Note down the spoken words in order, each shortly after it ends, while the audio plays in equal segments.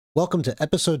Welcome to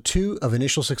episode 2 of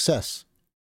Initial Success.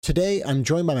 Today, I'm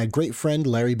joined by my great friend,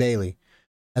 Larry Bailey.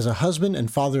 As a husband and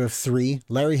father of 3,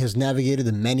 Larry has navigated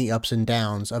the many ups and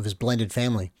downs of his blended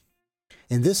family.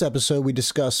 In this episode, we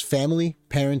discuss family,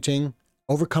 parenting,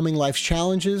 overcoming life's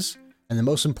challenges, and the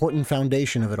most important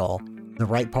foundation of it all, the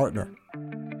right partner.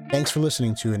 Thanks for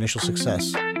listening to Initial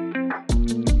Success.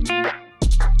 And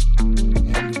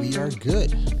we are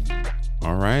good.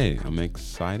 All right. I'm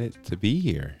excited to be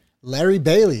here. Larry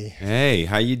Bailey. Hey,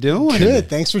 how you doing? Good.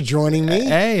 Thanks for joining me.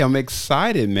 Hey, I'm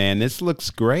excited, man. This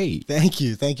looks great. Thank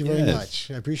you. Thank you very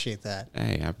much. I appreciate that.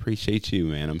 Hey, I appreciate you,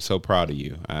 man. I'm so proud of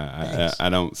you. I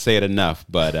don't say it enough,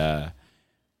 but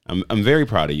I'm very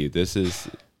proud of you. This is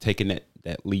taking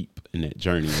that leap and that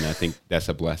journey, and I think that's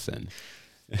a blessing.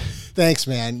 Thanks,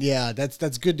 man. Yeah,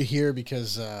 that's good to hear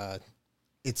because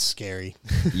it's scary.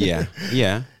 Yeah.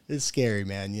 It's scary,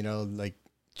 man. You know, like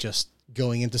just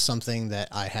going into something that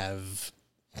I have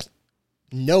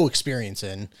no experience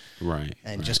in. Right.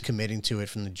 And just committing to it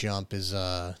from the jump is, it's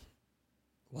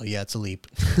a leap.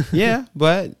 Yeah,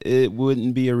 but it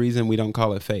wouldn't be a reason we don't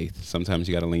call it faith. Sometimes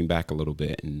you got to lean back a little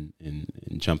bit and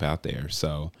jump out there.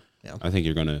 So yeah. I think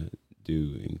you're going to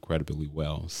do incredibly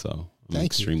well. So I'm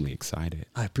extremely excited.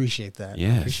 I appreciate that.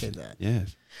 Yes. I appreciate that.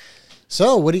 Yes.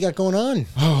 So what do you got going on?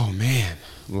 Oh, man.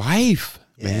 Life,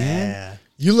 man.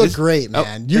 You look great,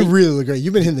 man. You really look great.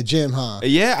 You've been in the gym, huh?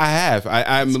 Yeah, I have.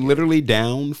 I'm literally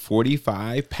down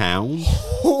 45 pounds.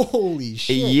 Holy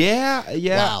shit. Yeah.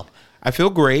 Wow. I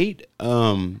feel great.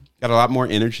 Got a lot more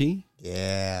energy.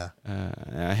 Yeah.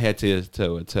 I had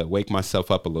to wake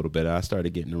myself up a little bit. I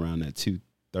started getting around at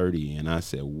 2:30, and I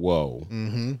said, whoa.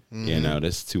 Mm-hmm. You know,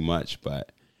 this is too much.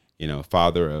 But, you know,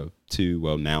 father of 2,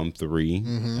 well, now I'm 3,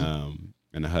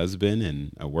 and a husband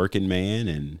and a working man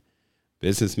and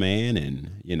businessman,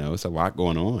 and you know, it's a lot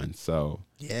going on. So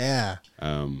yeah,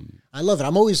 I love it.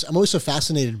 I'm always so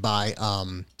fascinated by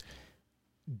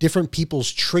different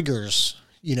people's triggers.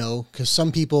 You know, because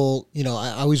some people, you know,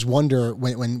 I always wonder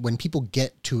when people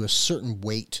get to a certain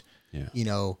weight. Yeah. You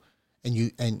know,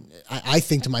 and I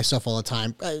think to myself all the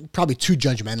time, probably too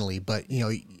judgmentally, but you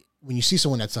know, when you see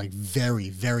someone that's like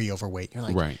very, very overweight, you're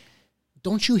like, right.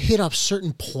 Don't you hit a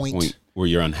certain point where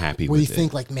you're unhappy where with you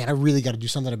think like, man, I really got to do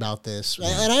something about this. Yeah.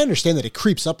 And I understand that it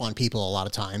creeps up on people a lot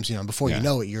of times, you know, before you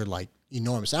know it, you're like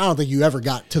enormous. I don't think you ever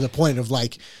got to the point of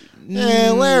like,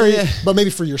 Larry, but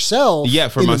maybe for yourself,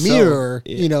 for in myself, the mirror,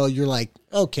 you know, you're like,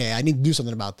 okay, I need to do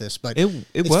something about this. But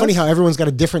it's funny how everyone's got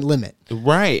a different limit.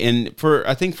 Right. And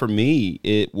I think for me,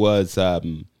 it was,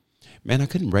 man, I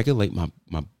couldn't regulate my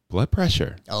blood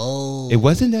pressure. Oh. It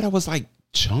wasn't that I was like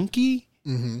chunky.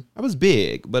 Mm-hmm. I was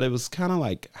big, but it was kind of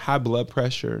like high blood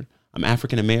pressure. I'm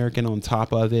African American on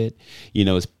top of it. You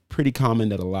know, it's pretty common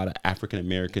that a lot of African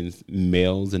Americans,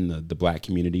 males in the black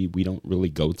community, we don't really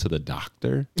go to the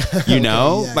doctor. You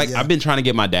know, I've been trying to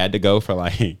get my dad to go for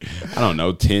like, I don't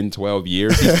know, 10, 12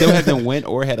 years. He still hasn't went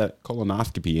or had a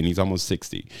colonoscopy, and he's almost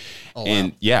 60. Oh,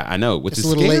 and wow. Yeah, I know, which it's is a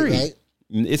little scary. late, right?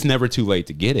 It's never too late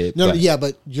to get it. No,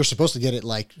 but you're supposed to get it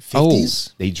like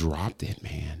 50s. Oh, they dropped it,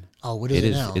 man. Oh, what is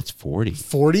it now? It's 40.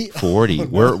 40? 40.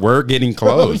 We're getting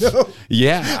close. Oh, no.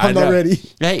 Yeah. I'm not ready.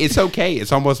 Hey, it's okay.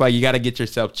 It's almost like you got to get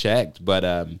yourself checked. But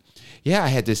I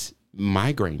had this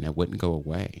migraine that wouldn't go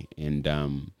away. And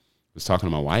was talking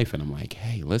to my wife, and I'm like,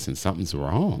 hey, listen, something's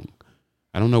wrong.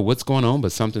 I don't know what's going on,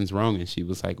 but something's wrong. And she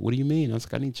was like, what do you mean? I was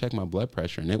like, I need to check my blood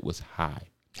pressure. And it was high.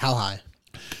 How high?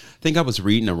 I think I was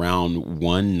reading around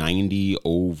 190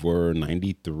 over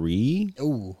 93.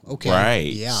 Oh, okay.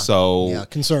 Right. Yeah. So yeah,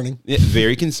 concerning.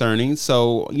 Very concerning.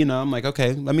 So, you know, I'm like,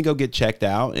 okay, let me go get checked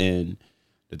out. And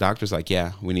the doctor's like,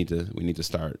 yeah, we need to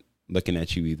start looking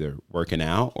at you either working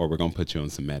out or we're going to put you on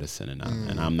some medicine.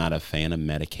 And I'm not a fan of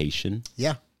medication.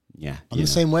 Yeah. Yeah. I'm the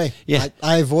same way. Yeah.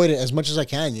 I avoid it as much as I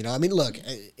can. You know, I mean, look,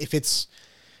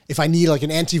 if I need like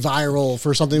an antiviral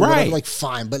for something, whatever, like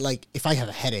fine. But like if I have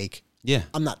a headache, yeah,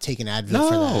 I'm not taking Advil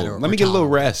for that. Let me get a little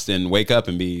rest and wake up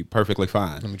and be perfectly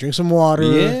fine. Let me drink some water.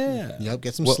 Yeah. Yep.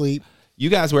 Get some sleep. You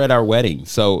guys were at our wedding,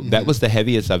 so that was the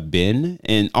heaviest I've been.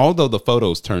 And although the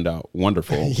photos turned out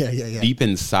wonderful, deep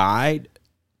inside,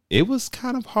 it was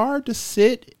kind of hard to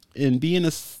sit and be in a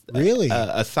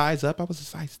size up. I was a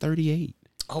size 38.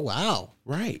 Oh, wow.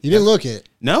 Right. You didn't look it.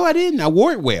 No, I didn't. I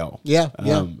wore it well. Yeah.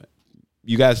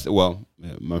 You guys, well,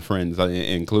 my friends,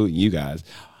 including you guys,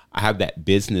 I have that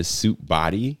business suit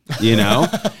body, you know?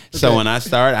 Okay. So when I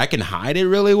start, I can hide it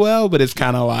really well, but it's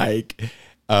kind of like,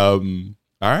 all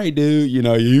right, dude, you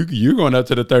know, you're going up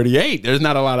to the 38. There's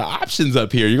not a lot of options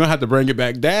up here. You're going to have to bring it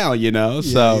back down, you know?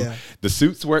 The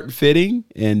suits weren't fitting.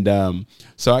 And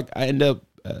so I end up,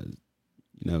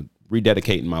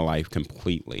 rededicating my life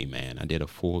completely, man. I did a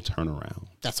full turnaround.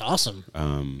 That's awesome.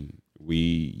 We,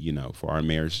 you know, for our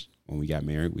marriage, when we got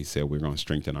married, we said we're going to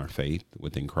strengthen our faith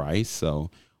within Christ.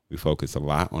 So we focus a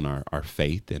lot on our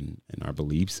faith and our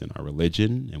beliefs and our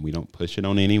religion, and we don't push it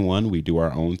on anyone. We do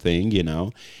our own thing, you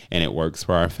know, and it works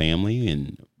for our family.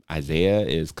 And Isaiah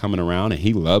is coming around, and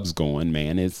he loves going,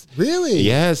 man. It's really,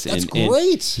 yes, that's and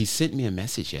great. He sent me a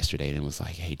message yesterday and was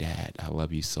like, "Hey, Dad, I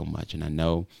love you so much, and I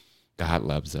know God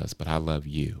loves us, but I love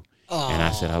you." And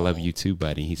I said, "I love you too,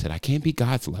 buddy." He said, "I can't be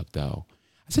God's love, though."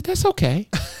 I said, "That's okay.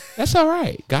 That's all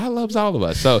right. God loves all of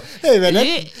us." So, hey,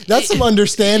 man, that's some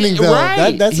understanding, though.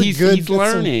 Right? That's a good. He's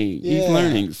learning. He's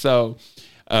learning. So,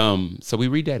 so we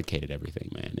rededicated everything,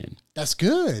 man. And that's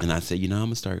good. And I said, you know, I'm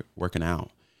gonna start working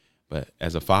out. But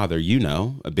as a father, you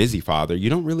know, a busy father, you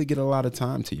don't really get a lot of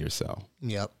time to yourself.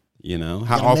 Yep. You know,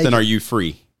 how often are you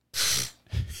free?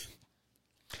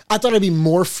 I thought I'd be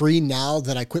more free now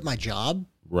that I quit my job.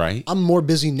 Right. I'm more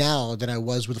busy now than I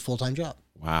was with a full-time job.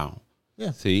 Wow.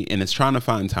 Yeah. See, and it's trying to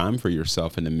find time for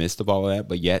yourself in the midst of all of that,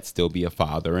 but yet still be a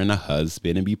father and a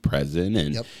husband and be present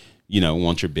and, you know,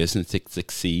 want your business to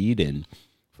succeed. And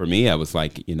for me, I was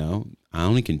like, you know, I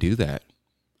only can do that.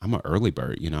 I'm an early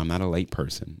bird. You know, I'm not a late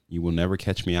person. You will never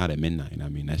catch me out at midnight. I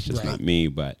mean, that's just not me,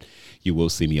 but you will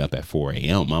see me up at 4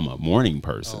 a.m. I'm a morning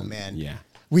person. Oh, man. Yeah.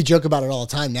 We joke about it all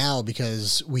the time now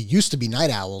because we used to be night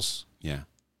owls. Yeah.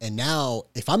 And now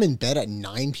if I'm in bed at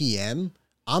 9 p.m.,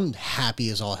 I'm happy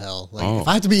as all hell. Like if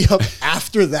I have to be up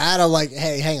after that, I'm like,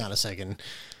 hey, hang on a second.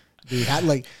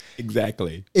 Like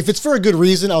exactly. If it's for a good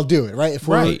reason, I'll do it. Right.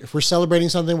 If we're celebrating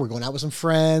something, we're going out with some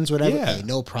friends, whatever. Yeah. Hey,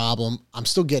 no problem. I'm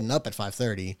still getting up at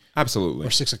 5:30. Absolutely.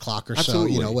 Or 6 o'clock or so.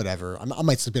 You know, whatever. I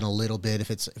might slip in a little bit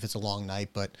if it's a long night,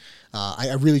 but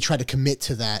I really try to commit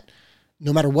to that.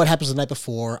 No matter what happens the night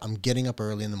before, I'm getting up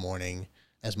early in the morning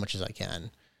as much as I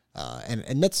can.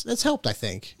 And that's helped, I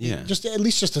think. Yeah. Just at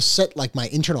least just to set like my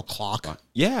internal clock.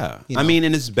 Yeah. You know? I mean,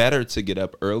 and it's better to get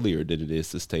up earlier than it is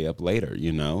to stay up later,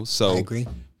 you know? So I agree.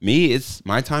 Me, it's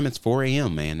my time. It's 4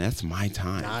 a.m., man. That's my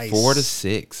time. Nice. 4 to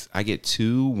 6. I get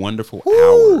 2 wonderful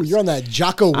Woo, hours. You're on that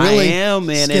Jocko Willink I am,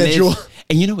 man. schedule.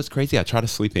 And you know what's crazy? I try to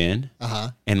sleep in.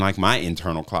 And like my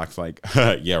internal clock's like,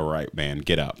 yeah, right, man.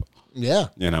 Get up. Yeah.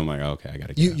 And I'm like, okay, I got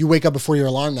to get up. You wake up before your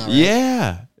alarm now, right?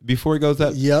 Yeah. Before it goes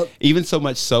up. Yep. Even so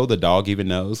much so the dog even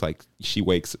knows, like she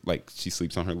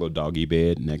sleeps on her little doggy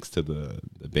bed next to the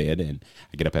bed, and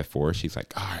I get up at 4. She's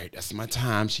like, all right, that's my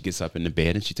time. She gets up in the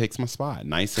bed and she takes my spot.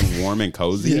 Nice and warm and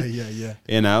cozy. Yeah.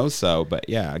 You know, so, but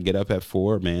yeah, I get up at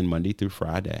 4, man, Monday through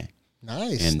Friday.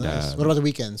 Nice. And nice. What about the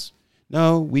weekends?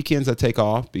 No, weekends I take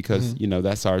off because, you know,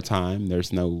 that's our time.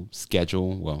 There's no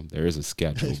schedule. Well, there is a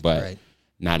schedule, but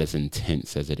not as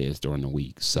intense as it is during the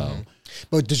week. So,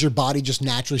 but does your body just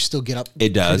naturally still get up?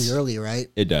 It does pretty early, right?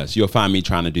 It does. You'll find me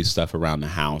trying to do stuff around the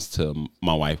house till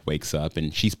my wife wakes up,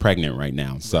 and she's pregnant right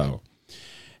now. So,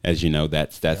 as you know,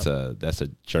 that's a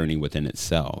journey within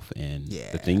itself, and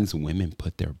the things women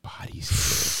put their bodies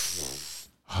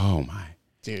through. Oh my,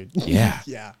 dude. Yeah.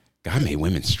 Yeah. God made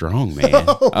women strong, man.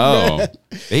 Man.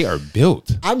 They are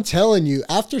built. I'm telling you,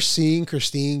 after seeing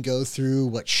Christine go through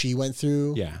what she went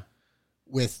through,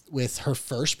 with her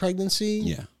first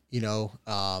pregnancy, you know,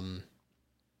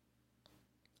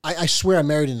 I swear I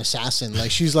married an assassin.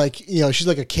 Like she's like, you know, she's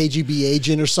like a KGB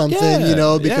agent or something, you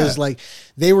know, because like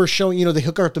they were showing, you know, they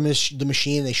hook her up the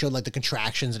machine. They showed like the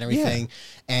contractions and everything,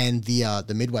 and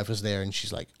the midwife was there, and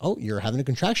she's like, "Oh, you're having a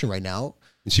contraction right now."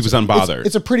 And she was unbothered.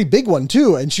 It's a pretty big one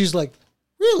too, and she's like,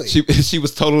 "Really?" She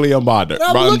was totally unbothered. And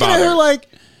I'm looking at her like,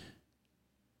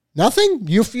 "Nothing?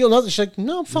 You feel nothing?" She's like,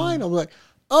 "No, I'm fine." I'm like,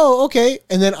 "Oh, okay."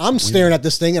 And then I'm staring at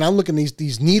this thing, and I'm looking at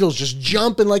these needles just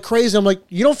jumping like crazy. I'm like,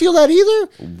 "You don't feel that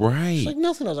either?" Right. She's like,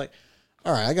 "Nothing." I was like,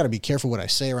 "All right, I got to be careful what I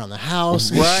say around the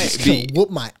house." Right. She's gonna whoop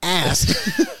my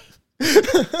ass.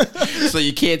 So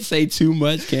you can't say too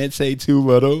much, can't say too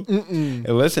little. And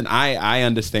listen, I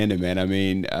understand it, man. I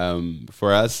mean,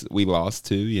 for us, we lost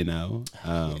 2, you know,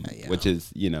 which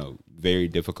is, you know, very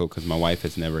difficult because my wife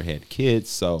has never had kids.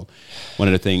 So one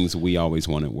of the things we always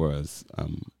wanted was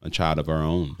a child of our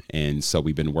own. And so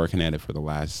we've been working at it for the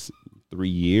last 3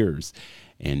 years.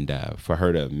 And for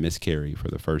her to miscarry for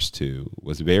the first 2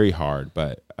 was very hard.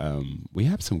 But we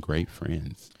have some great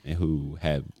friends who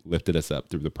have lifted us up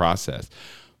through the process.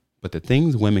 But the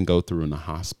things women go through in the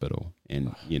hospital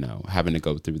and, you know, having to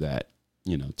go through that,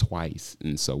 you know, twice.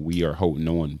 And so we are holding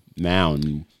on now.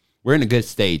 And we're in a good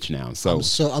stage now. So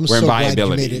we're in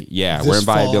viability. Yeah, we're in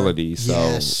viability.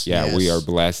 So, we are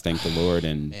blessed. Thank the Lord.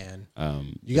 And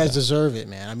you guys deserve it,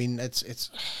 man. I mean,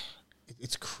 it's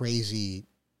crazy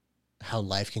how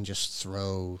life can just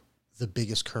throw the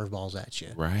biggest curveballs at you.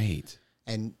 Right.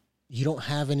 And, you don't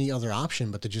have any other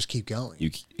option but to just keep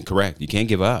going. Correct. You can't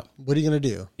give up. What are you going to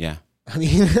do? Yeah. I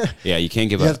mean, yeah, you can't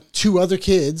give you up. have 2 other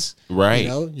kids. Right. You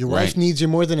know, your wife needs you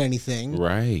more than anything.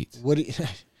 Right. What do you,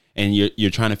 and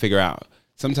you're trying to figure out,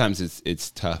 sometimes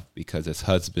it's tough because as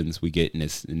husbands, we get in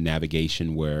this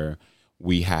navigation where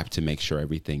we have to make sure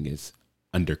everything is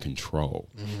under control.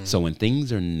 Mm-hmm. So when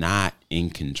things are not in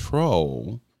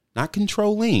control, not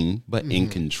controlling, but in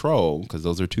control, because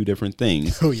those are 2 different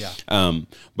things. Oh, yeah.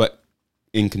 But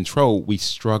in control, we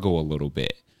struggle a little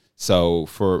bit. So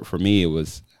for me, it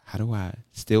was, how do I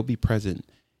still be present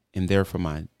and there for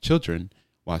my children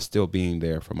while still being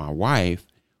there for my wife,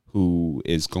 who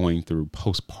is going through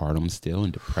postpartum still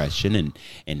and depression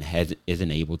and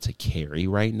isn't able to carry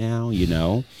right now, you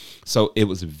know? So it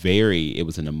was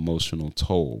an emotional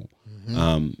toll.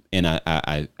 Mm-hmm. And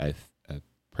I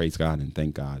praise God and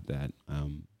thank God that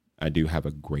I do have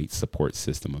a great support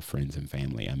system of friends and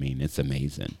family. I mean, it's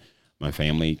amazing. My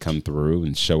family come through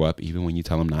and show up even when you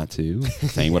tell them not to.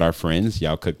 Same with our friends.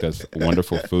 Y'all cooked us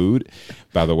wonderful food.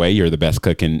 By the way, you're the best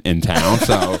cook in town.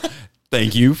 So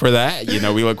thank you for that. You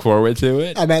know, we look forward to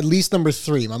it. I'm at least number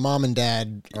 3. My mom and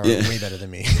dad are way better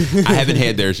than me. I haven't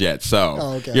had theirs yet.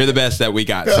 So You're the best that we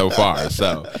got so far.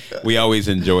 So we always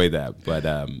enjoy that. But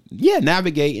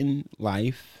navigating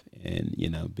life and, you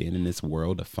know, being in this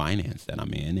world of finance that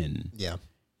I'm in and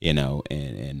you know,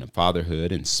 and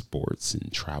fatherhood and sports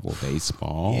and travel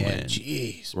baseball. Yeah, and,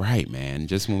 jeez. Right, man.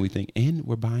 Just when we think, and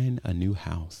we're buying a new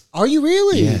house. Are you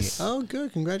really? Yes. Oh,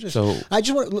 good. Congratulations. So I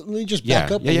just want let me just back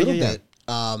up a little bit,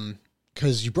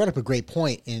 because you brought up a great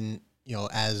point in, you know,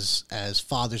 as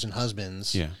fathers and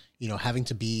husbands, you know, having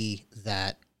to be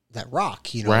that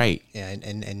rock, you know, right,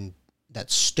 and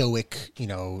that stoic, you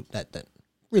know, that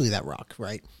really that rock,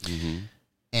 right? Mm-hmm.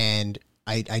 And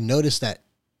I noticed that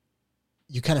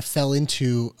you kind of fell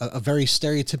into a very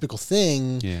stereotypical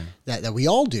thing that we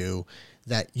all do,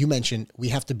 that you mentioned. We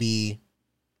have to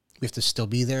still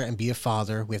be there and be a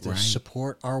father. We have to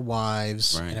support our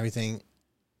wives and everything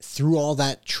through all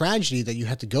that tragedy that you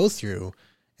had to go through.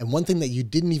 And one thing that you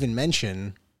didn't even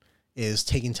mention is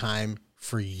taking time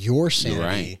for your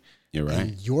sanity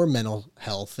and your mental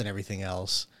health and everything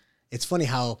else. It's funny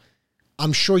how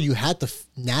I'm sure you had to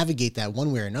navigate that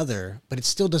one way or another, but it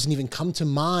still doesn't even come to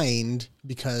mind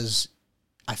because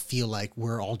I feel like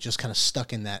we're all just kind of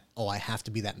stuck in that, I have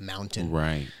to be that mountain.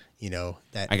 Right. You know,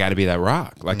 that I got to be that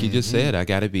rock. Like you just said, I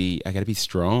got to be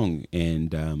strong.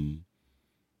 And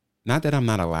not that I'm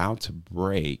not allowed to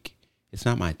break. It's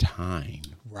not my time.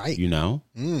 Right. You know?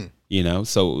 You know,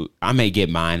 so I may get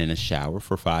mine in a shower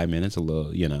for 5 minutes, a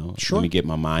little, you know, let me get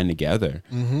my mind together.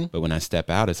 Mm-hmm. But when I step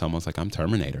out, it's almost like I'm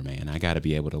Terminator, man. I got to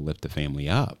be able to lift the family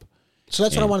up. So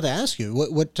that's what I wanted to ask you.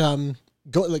 Let's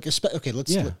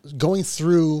going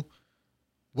through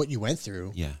what you went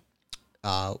through. Yeah.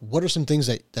 What are some things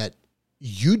that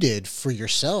you did for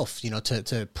yourself, you know,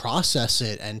 to process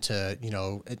it and to, you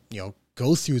know,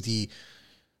 go through the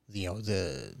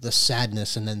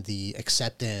sadness and then the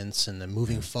acceptance and the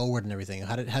moving forward and everything.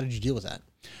 How did you deal with that?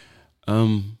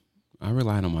 I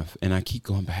relied on and I keep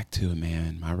going back to it,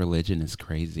 man. My religion is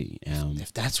crazy.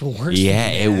 If that's what works. Yeah,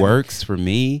 for you, it works for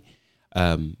me.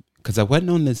 Cause I wasn't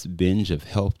on this binge of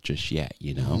health just yet,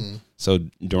 you know? Mm-hmm. So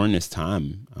during this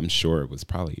time, I'm sure it was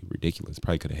probably ridiculous.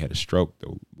 Probably could have had a stroke.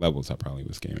 The levels I probably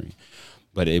was carrying,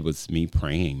 but it was me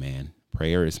praying, man.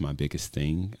 Prayer is my biggest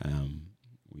thing.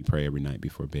 We pray every night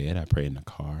before bed. I pray in the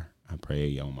car. I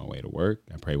pray on my way to work.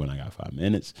 I pray when I got 5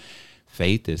 minutes.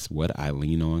 Faith is what I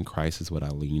lean on. Christ is what I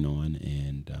lean on.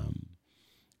 And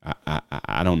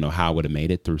I don't know how I would have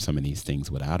made it through some of these things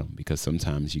without him, because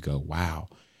sometimes you go, wow,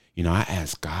 you know, I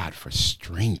asked God for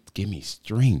strength. Give me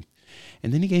strength.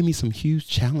 And then he gave me some huge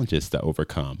challenges to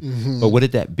overcome. Mm-hmm. But what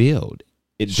did that build?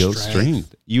 It builds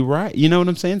strength. You're right. You know what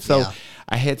I'm saying? So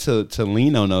I had to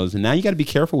lean on those. And now you got to be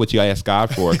careful what you ask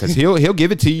God for, because he'll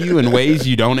give it to you in ways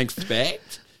you don't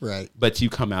expect. Right. But you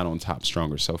come out on top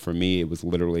stronger. So for me, it was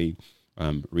literally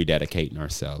rededicating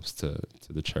ourselves to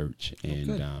the church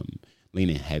and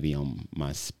leaning heavy on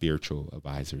my spiritual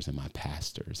advisors and my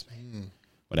pastors. Man.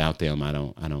 Without them, I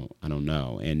don't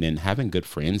know. And then having good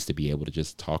friends to be able to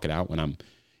just talk it out when I'm,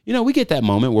 you know, we get that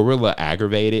moment where we're a little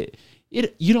aggravated.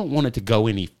 You don't want it to go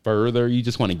any further. You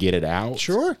just want to get it out.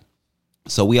 Sure.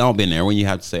 So we all been there when you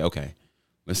have to say, okay,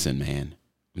 listen, man,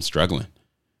 I'm struggling.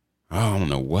 I don't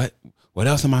know what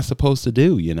else am I supposed to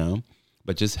do, you know?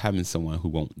 But just having someone who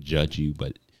won't judge you,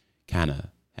 but kind of,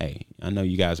 hey, I know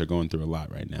you guys are going through a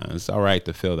lot right now. It's all right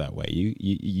to feel that way.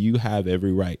 You have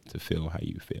every right to feel how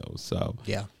you feel. So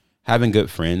having good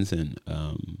friends and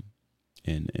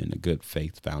a good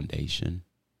faith foundation,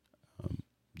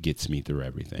 gets me through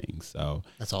everything. So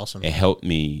that's awesome. It helped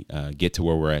me get to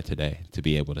where we're at today, to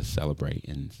be able to celebrate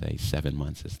and say 7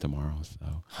 months is tomorrow.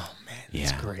 So, oh man,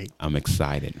 that's great. I'm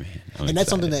excited, man. And that's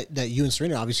something that you and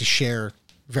Serena obviously share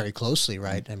very closely,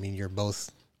 right? I mean, you're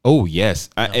both. Oh, yes.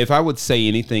 If I would say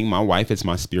anything, my wife is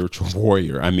my spiritual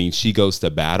warrior. I mean, she goes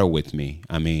to battle with me.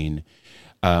 I mean,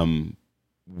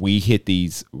 we hit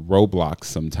these roadblocks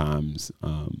sometimes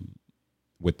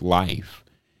with life.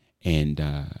 And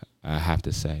I have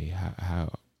to say,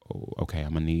 okay,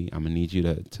 I'm gonna need you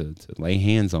to lay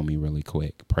hands on me really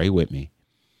quick. Pray with me.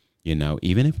 You know,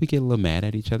 even if we get a little mad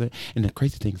at each other. And the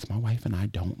crazy thing is, my wife and I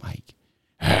don't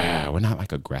we're not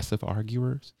like aggressive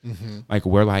arguers. Mm-hmm. Like,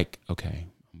 we're like, okay,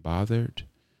 I'm bothered.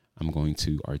 I'm going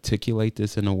to articulate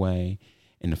this in a way.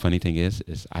 And the funny thing is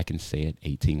I can say it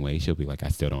 18 ways. She'll be like, I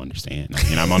still don't understand. I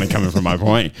mean, I'm only coming from my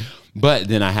point. But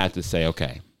then I have to say,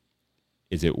 okay,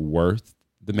 is it worth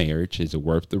the marriage? Is it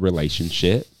worth the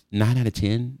relationship? 9 out of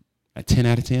 10, 10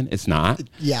 out of 10. It's not.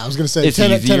 Yeah, I was going to say it's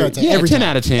 10 out of 10. Yeah, every 10 time.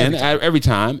 out of 10 every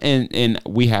time. And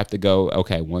we have to go,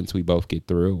 okay, once we both get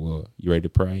through, well, you ready to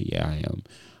pray? Yeah, I am.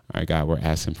 All right, God, we're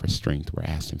asking for strength. We're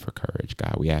asking for courage.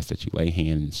 God, we ask that you lay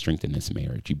hand and strengthen this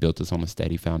marriage. You built us on a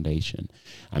steady foundation.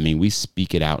 I mean, we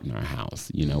speak it out in our house.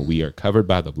 You know, we are covered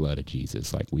by the blood of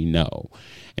Jesus, like we know.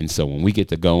 And so when we get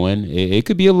to going, it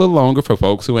could be a little longer for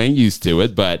folks who ain't used to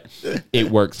it, but it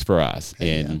works for us.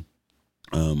 And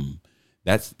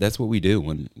that's what we do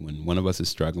when one of us is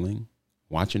struggling,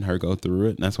 watching her go through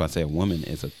it. And that's why I say a woman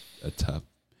is a tough.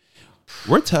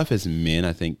 We're tough as men,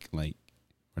 I think, like,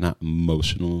 we're not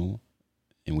emotional,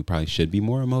 and we probably should be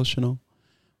more emotional.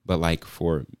 But like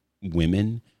for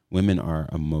women are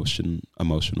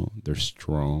emotional. They're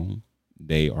strong.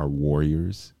 They are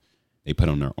warriors. They put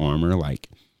on their armor. Like,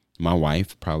 my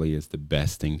wife probably is the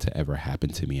best thing to ever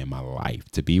happen to me in my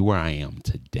life, to be where I am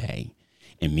today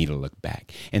and me to look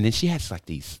back. And then she has like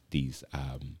these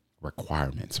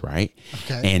requirements, right?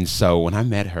 Okay. And so when I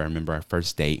met her, I remember our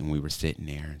first date and we were sitting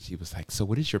there and she was like, so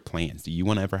what is your plans? Do you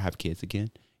want to ever have kids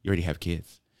again? You already have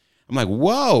kids. I'm like,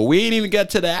 whoa, we ain't even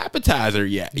got to the appetizer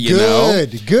yet, you know?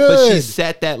 Good. But she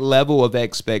set that level of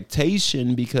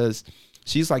expectation because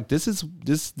she's like, this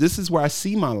is where I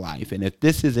see my life. And if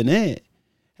this isn't it,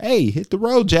 hey, hit the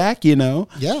road, Jack, you know?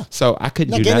 Yeah. So I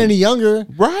couldn't not getting any younger.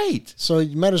 Right. So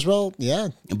you might as well,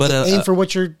 but aim for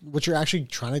what you're actually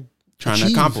trying to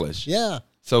accomplish. Yeah.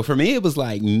 So for me, it was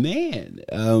like, man,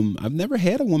 I've never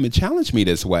had a woman challenge me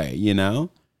this way, you know?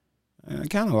 I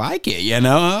kind of like it, you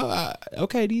know?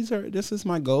 Okay, this is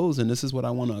my goals and this is what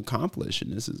I want to accomplish.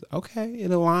 And this is, okay,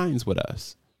 it aligns with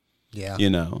us. Yeah.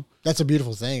 You know? That's a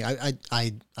beautiful thing.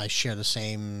 I share the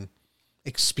same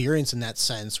experience in that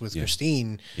sense with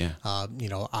Christine. Yeah. You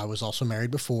know, I was also married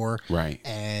before. Right.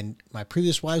 And my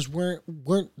previous wives weren't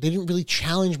they didn't really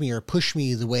challenge me or push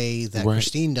me the way that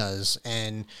Christine does.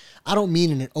 And I don't mean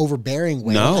in an overbearing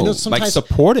way. No, I know like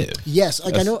supportive. Yes.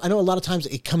 Like I know a lot of times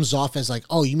it comes off as like,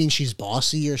 oh, you mean she's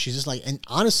bossy, or she's just like, and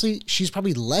honestly, she's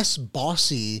probably less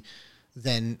bossy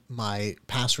than my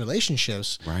past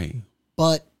relationships. Right.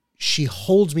 But she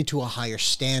holds me to a higher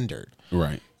standard.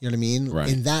 Right. You know what I mean?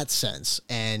 Right. In that sense.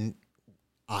 And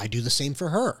I do the same for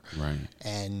her. Right.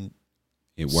 And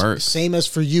it works. Same as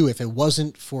for you. If it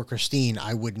wasn't for Christine,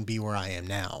 I wouldn't be where I am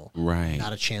now. Right.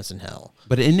 Not a chance in hell.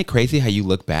 But isn't it crazy how you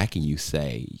look back and you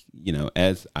say, you know,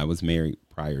 as I was married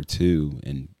prior to,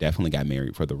 and definitely got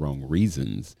married for the wrong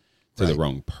reasons to the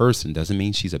wrong person, doesn't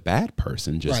mean she's a bad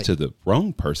person, just to the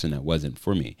wrong person that wasn't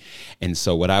for me. And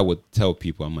so what I would tell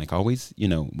people, I'm like, always, you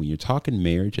know, when you're talking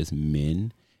marriage as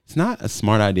men, it's not a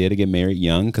smart idea to get married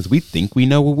young because we think we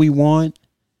know what we want.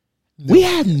 We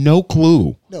have no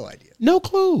clue. No idea. No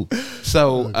clue.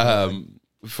 So and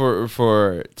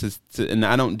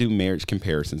I don't do marriage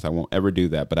comparisons. I won't ever do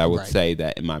that. But I would say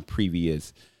that in my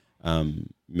previous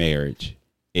marriage,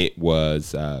 it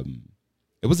was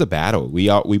a battle.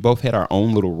 We both had our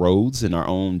own little roads and our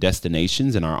own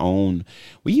destinations and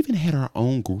we even had our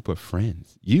own group of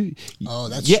friends.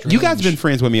 That's you guys have been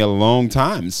friends with me a long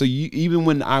time. So even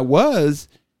when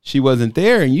she wasn't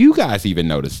there, and you guys even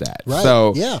noticed that. Right.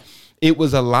 So yeah, it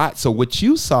was a lot. So what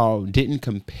you saw didn't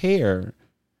compare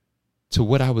to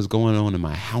what I was going on in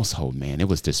my household, man. It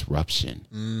was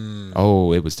disruption.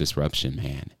 Oh, it was disruption,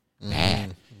 man.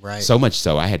 Bad. Right. So much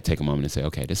so I had to take a moment and say,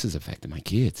 okay, this is affecting my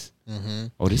kids. Mm-hmm.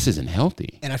 Oh, this isn't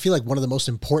healthy. And I feel like one of the most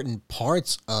important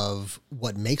parts of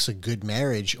what makes a good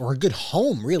marriage or a good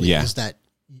home really is that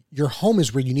your home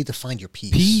is where you need to find your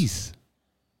peace. Peace.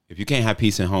 If you can't have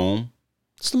peace at home.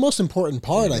 It's the most important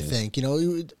part, I think. You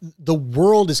know, the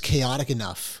world is chaotic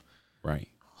enough. Right.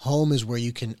 Home is where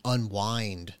you can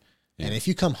unwind And if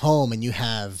you come home and you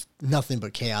have nothing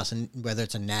but chaos, and whether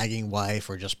it's a nagging wife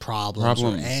or just problems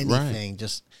or anything,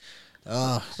 just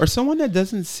or someone that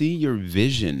doesn't see your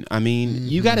vision. I mean,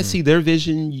 you got to see their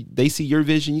vision. They see your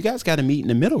vision. You guys got to meet in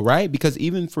the middle, right? Because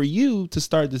even for you to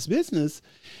start this business,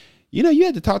 you know, you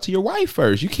had to talk to your wife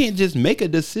first. You can't just make a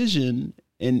decision.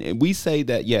 And we say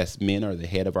that, yes, men are the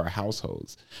head of our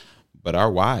households, but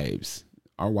our wives,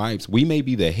 we may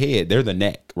be the head, they're the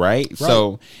neck, right?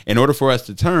 So in order for us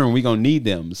to turn, we're going to need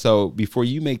them. So before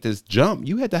you make this jump,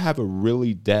 you had to have a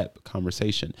really depth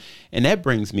conversation. And that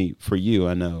brings me, for you,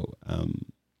 I know,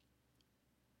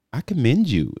 I commend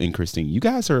you and Christine. You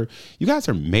guys are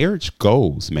marriage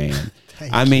goals, man.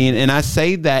 I mean, and I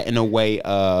say that in a way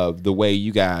of the way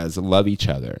you guys love each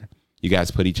other. You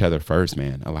guys put each other first,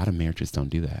 man. A lot of marriages don't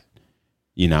do that.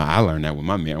 You know, I learned that with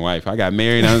my wife. I got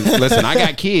married. Listen, I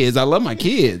got kids. I love my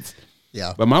kids.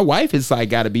 Yeah. But my wife is like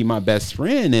got to be my best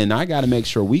friend, and I got to make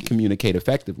sure we communicate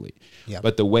effectively. Yeah.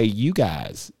 But the way you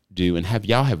guys do and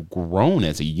y'all have grown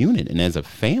as a unit and as a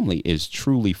family is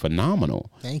truly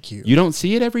phenomenal. Thank you. You don't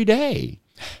see it every day.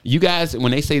 You guys,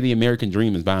 when they say the American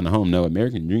dream is buying a home, no,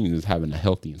 American dream is having a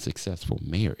healthy and successful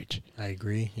marriage. I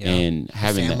agree. Yeah. And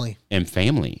having family. And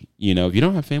family. You know, if you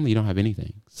don't have family, you don't have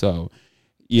anything. So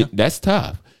that's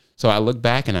tough. So I look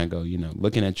back and I go, you know,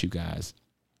 looking at you guys,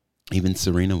 even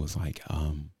Serena was like,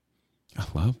 I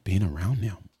love being around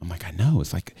them. I'm like, I know.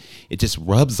 It's like, it just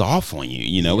rubs off on you.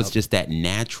 You know, It's just that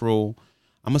natural,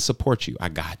 I'm going to support you. I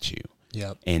got you.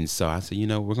 Yep. And so I said, you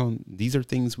know, these are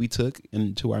things we took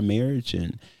into our marriage.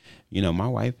 And, you know, my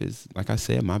wife is, like I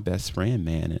said, my best friend,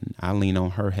 man. And I lean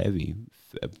on her heavy.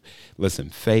 Listen,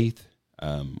 faith,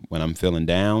 when I'm feeling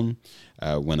down,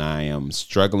 when I am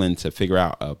struggling to figure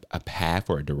out a path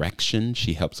or a direction,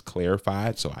 she helps clarify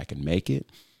it so I can make it.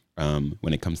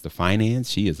 When it comes to finance,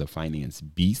 she is a finance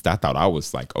beast. I thought I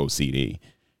was like OCD.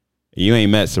 You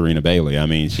ain't met Serena Bailey. I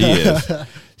mean, she is.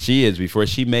 She is. Before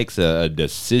she makes a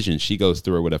decision, she goes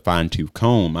through it with a fine-tooth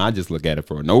comb. I just look at it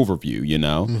for an overview, you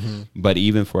know. Mm-hmm. But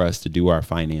even for us to do our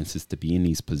finances, to be in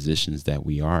these positions that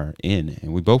we are in,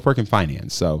 and we both work in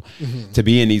finance, so to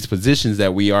be in these positions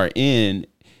that we are in,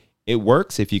 it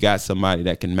works if you got somebody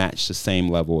that can match the same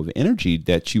level of energy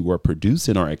that you were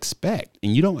producing or expect.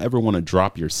 And you don't ever want to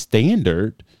drop your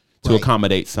standard to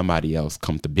accommodate somebody else's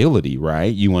comfortability,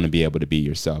 right? You want to be able to be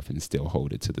yourself and still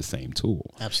hold it to the same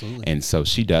tool. Absolutely. And so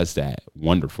she does that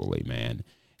wonderfully, man.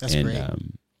 That's great.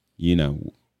 You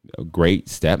know, a great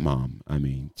stepmom. I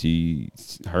mean,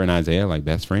 her and Isaiah are like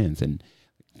best friends, and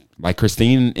like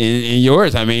Christine and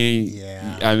yours. I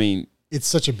mean, it's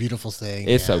such a beautiful thing.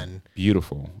 It's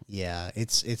beautiful. Yeah,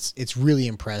 it's really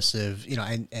impressive. You know,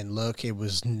 and look, it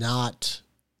was not,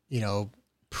 you know,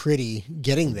 pretty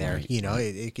getting there. Right. You know,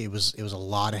 it was a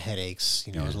lot of headaches.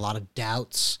 You know, it was a lot of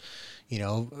doubts, you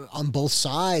know, on both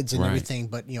sides and everything.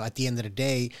 But, you know, at the end of the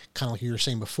day, kind of like you were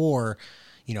saying before,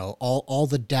 you know, all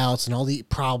the doubts and all the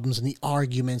problems and the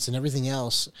arguments and everything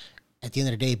else, at the end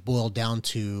of the day, boiled down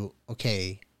to,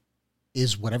 okay,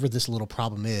 is whatever this little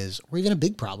problem is, or even a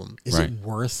big problem, is it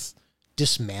worth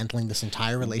dismantling this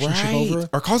entire relationship over?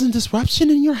 Or causing disruption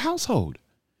in your household?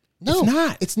 No, it's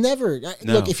not. It's never. No.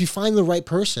 Look, if you find the right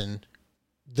person,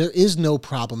 there is no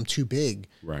problem too big.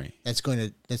 Right. That's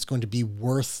going to be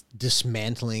worth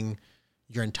dismantling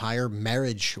your entire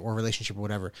marriage or relationship or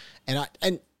whatever.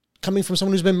 And coming from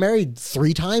someone who's been married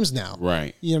 3 times now.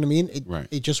 Right. You know what I mean?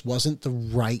 It just wasn't the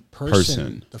right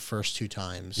person the first 2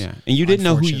 times. Yeah. And you didn't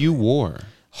know who you were.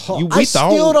 I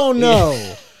still don't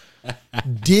know.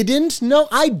 Didn't know?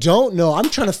 I don't know. I'm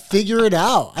trying to figure it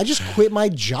out. I just quit my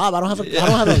job. I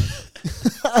don't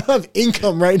have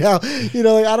income right now. You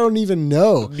know, like, I don't even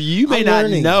know. You may not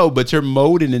know, but you're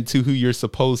molding into who you're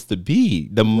supposed to be.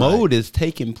 The mode is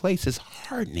taking place. It's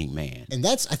hardening, man. And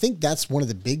I think that's one of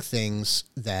the big things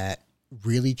that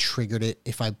really triggered it.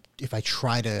 If I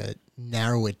try to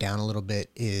narrow it down a little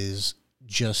bit, is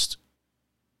just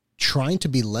trying to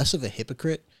be less of a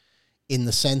hypocrite, in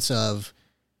the sense of,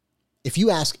 if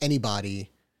you ask anybody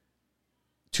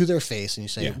to their face and you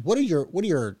say, what are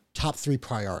your top 3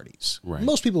 priorities? Right.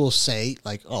 Most people will say,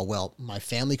 like, oh, well, my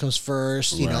family comes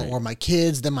first, you know, or my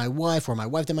kids, then my wife, or my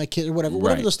wife, then my kids, or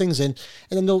whatever those things. And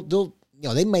then they'll, you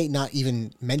know, they might not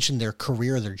even mention their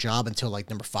career or their job until like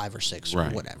number 5 or 6 or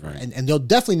whatever. Right. And they'll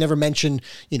definitely never mention,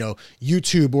 you know,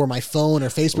 YouTube or my phone or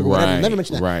Facebook or whatever. They'll never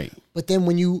mention that. Right. But then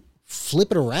when you flip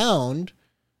it around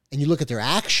and you look at their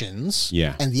actions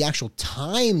and the actual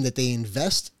time that they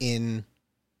invest in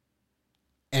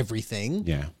everything,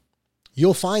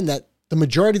 you'll find that the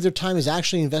majority of their time is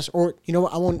actually invested. Or, you know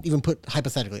what, I won't even put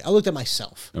hypothetically. I looked at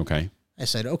myself. Okay. I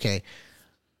said, okay,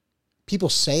 people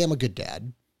say I'm a good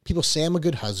dad. people say I'm a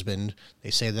good husband.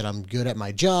 They say that I'm good at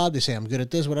my job. They say I'm good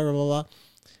at this, whatever, blah, blah, blah.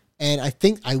 And I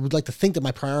think I would like to think that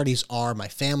my priorities are my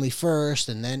family first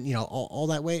and then, all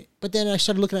that way. But then I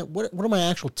started looking at what are my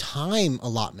actual time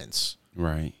allotments?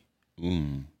 Right.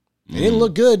 They didn't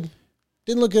look good.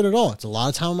 Didn't look good at all. It's a lot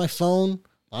of time on my phone,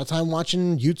 a lot of time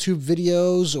watching YouTube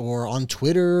videos or on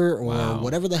Twitter or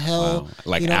whatever the hell. Wow.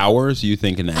 Like hours? You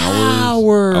thinking hours?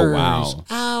 Hours. Oh, wow.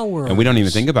 Hours. And we don't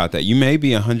even think about that. You may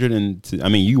be 102. I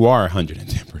mean, you are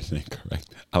 110%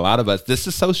 correct. A lot of us, this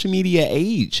is social media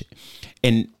age.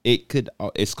 And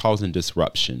it's causing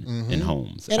disruption in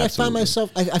homes. And absolutely.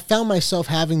 I found myself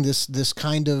having this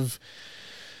kind of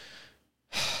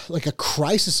like a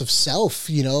crisis of self,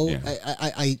 Yeah.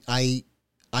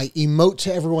 I emote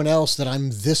to everyone else that I'm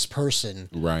this person.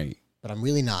 Right. But I'm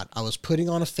really not. I was putting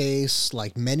on a face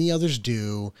like many others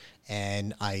do,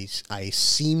 and I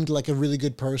seemed like a really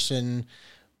good person,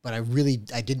 but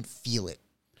I didn't feel it.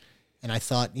 And I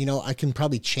thought, I can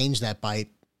probably change that by,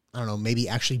 I don't know, maybe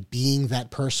actually being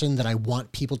that person that I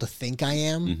want people to think I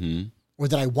am, or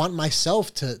that I want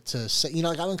myself to say,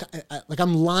 like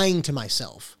I'm lying to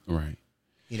myself. Right.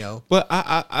 But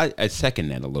I second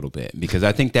that a little bit, because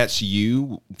I think that's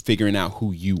you figuring out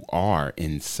who you are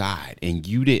inside, and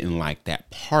you didn't like that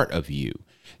part of you.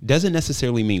 Doesn't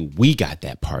necessarily mean we got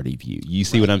that part of you. You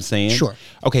see what I'm saying? Sure.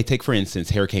 Okay, take for instance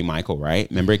Hurricane Michael, right?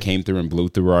 Remember it came through and blew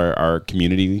through our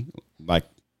community like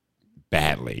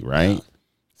badly, right? Yeah.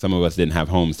 Some of us didn't have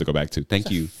homes to go back to. Thank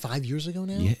you. 5 years ago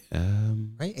now? Yeah.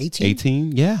 Right? 18?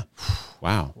 18? Yeah.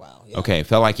 Wow. Yeah. Okay. It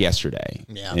felt like yesterday.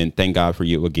 Yeah. And thank God for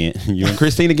you again. You and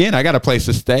Christine again. I got a place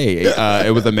to stay.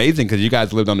 It was amazing because you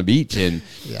guys lived on the beach, and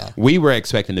we were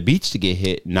expecting the beach to get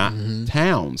hit, not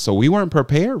town. So we weren't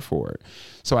prepared for it.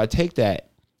 So I take that,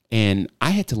 and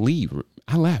I had to leave.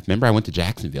 I left. Remember, I went to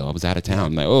Jacksonville. I was out of town.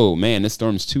 I'm like, oh man, this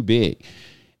storm's too big.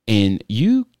 And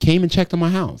you came and checked on my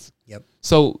house. Yep.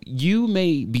 So you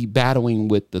may be battling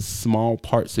with the small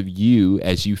parts of you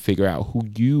as you figure out who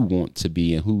you want to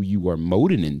be and who you are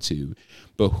molding into.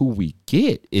 But who we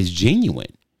get is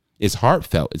genuine. It's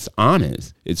heartfelt. It's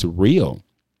honest. It's real.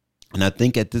 And I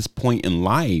think at this point in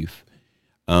life,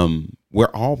 we're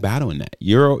all battling that.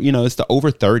 It's the over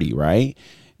 30, right?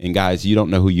 And guys, you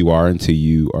don't know who you are until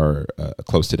you are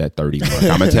close to that 30 mark.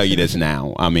 I'm going to tell you this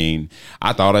now. I mean,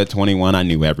 I thought at 21, I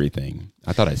knew everything.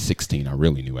 I thought at 16, I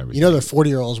really knew everything. The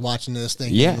 40-year-olds watching this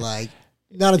thing, like,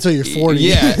 not until you're 40.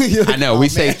 Yeah, like, I know. We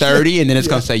say 30, and then it's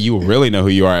going to say you will really know who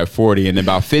you are at 40. And then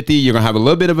about 50, you're going to have a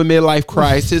little bit of a midlife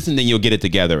crisis, and then you'll get it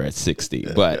together at 60.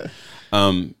 But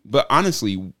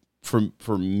honestly,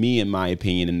 for me, in my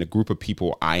opinion, and the group of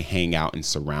people I hang out and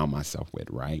surround myself with,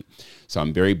 right? So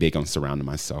I'm very big on surrounding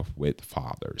myself with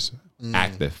fathers,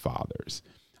 active fathers.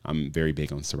 I'm very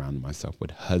big on surrounding myself with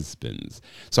husbands.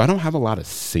 So I don't have a lot of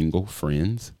single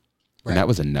friends. Right. And that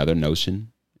was another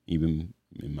notion. Even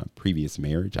in my previous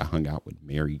marriage, I hung out with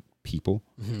married people.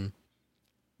 Mm-hmm.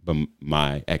 But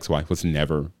my ex-wife was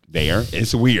never there.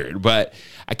 It's weird. But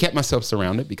I kept myself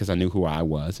surrounded because I knew who I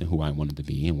was and who I wanted to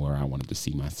be and where I wanted to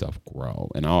see myself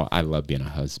grow. And I love being a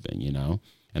husband,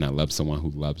 and I love someone who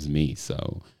loves me.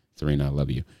 So, Serena, I love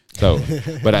you. So,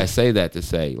 but I say that to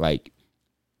say, like,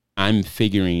 I'm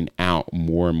figuring out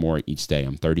more and more each day.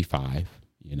 I'm 35,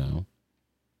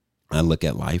 I look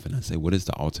at life and I say, what is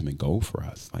the ultimate goal for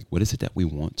us? Like, what is it that we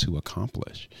want to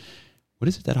accomplish? What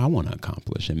is it that I want to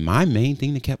accomplish? And my main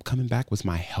thing that kept coming back was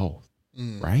my health,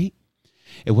 right?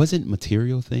 It wasn't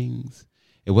material things.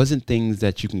 It wasn't things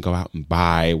that you can go out and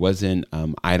buy. It wasn't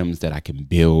items that I can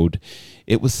build.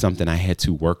 It was something I had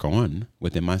to work on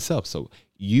within myself. So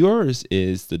yours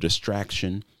is the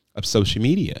distraction of social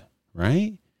media,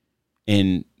 right?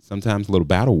 And sometimes little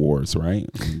battle wars, right?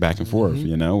 Back and forth,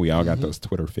 we all got those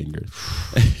Twitter fingers.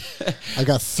 I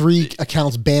got 3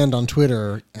 accounts banned on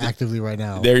Twitter actively right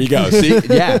now. There you go. See,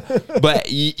 yeah. But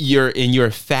you're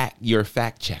a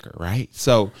fact checker, right?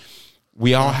 So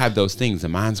we all have those things.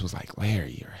 And mine was like,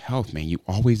 Larry, your health, man.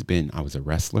 I was a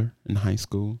wrestler in high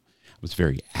school. I was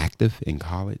very active in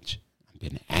college. I've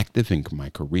been active in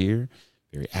my career,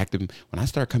 very active. When I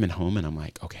start coming home and I'm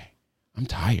like, okay, I'm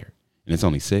tired. And it's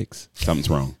only 6, something's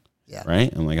wrong. Yeah.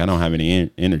 Right? I'm like, I don't have any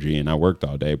energy, and I worked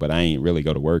all day, but I ain't really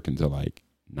go to work until like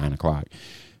 9 o'clock.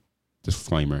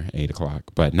 Disclaimer, 8 o'clock,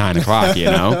 but 9 o'clock,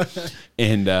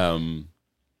 And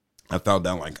I felt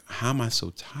down like, how am I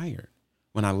so tired?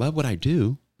 When I love what I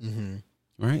do,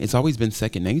 right? It's always been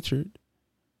second natured.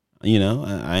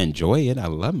 I enjoy it. I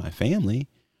love my family.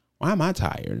 Why am I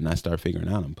tired? And I start figuring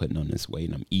out I'm putting on this weight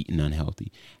and I'm eating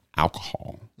unhealthy.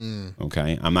 Alcohol.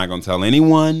 Okay. I'm not going to tell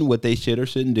anyone what they should or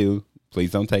shouldn't do.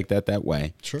 Please don't take that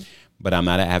way. Sure. But I'm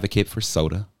not an advocate for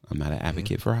soda. I'm not an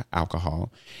advocate for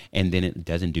alcohol. And then it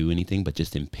doesn't do anything but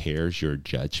just impairs your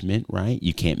judgment, right?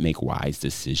 You can't make wise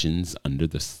decisions under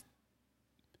the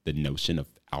notion of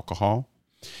alcohol.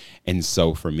 And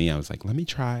so for me, I was like, let me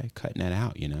try cutting that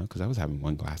out, because I was having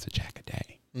 1 glass of Jack a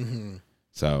day. Mm-hmm.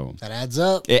 So that adds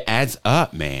up. It adds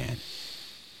up, man.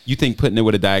 You think putting it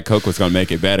with a Diet Coke was going to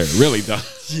make it better. It really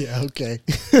does. Yeah, okay.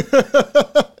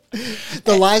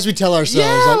 The lies we tell ourselves.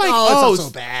 Yeah, it's not so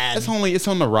bad. It's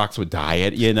on the rocks with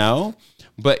diet,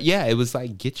 But yeah, it was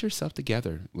like, get yourself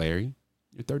together, Larry.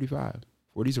 You're 35.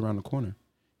 40's around the corner.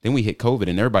 Then we hit COVID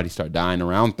and everybody started dying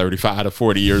around 35 to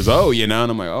 40 years old, And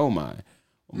I'm like, oh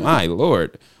my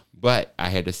Lord. But I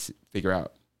had to figure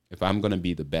out, if I'm going to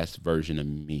be the best version of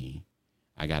me,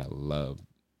 I got to love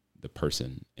the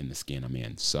person in the skin I'm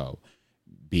in. So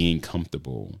being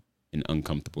comfortable in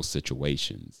uncomfortable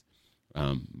situations,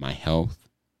 my health,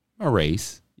 my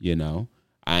race,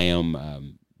 I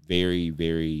am very,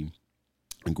 very,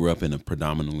 I grew up in a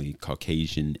predominantly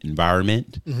Caucasian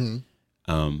environment.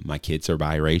 Mm-hmm. My kids are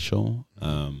biracial.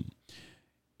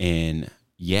 And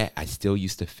yet I still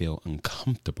used to feel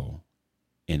uncomfortable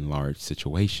in large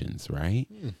situations, right?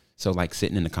 Mm. So like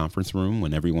sitting in the conference room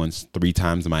when everyone's 3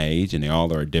 times my age and they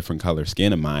all are a different color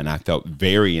skin of mine, I felt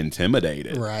very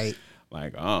intimidated. Right.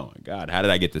 Like, oh my God, how did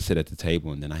I get to sit at the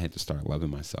table? And then I had to start loving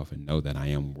myself and know that I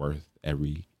am worth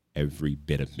every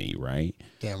bit of me, right?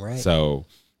 Damn right. So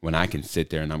when I can sit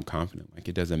there and I'm confident, like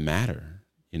it doesn't matter.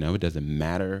 It doesn't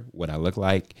matter what I look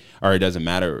like, or it doesn't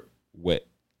matter what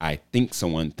I think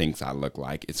someone thinks I look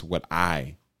like. It's what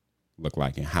I look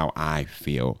like and how I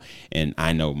feel. And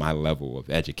I know my level of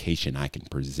education I can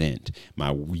present,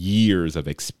 my years of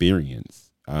experience,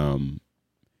 I'm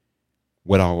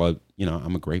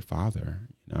a great father.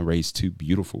 I raised 2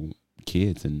 beautiful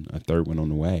kids and a 3rd one on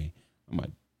the way. I'm a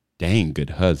dang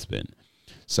good husband.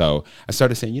 So I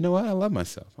started saying, you know what? I love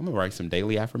myself. I'm going to write some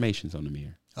daily affirmations on the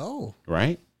mirror. Oh,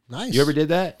 right. Nice. You ever did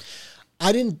that?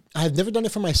 I've never done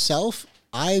it for myself.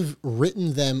 I've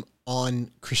written them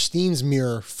on Christine's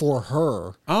mirror for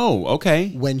her. Oh,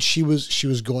 okay. When she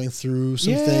was going through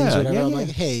some things or whatever. I'm like,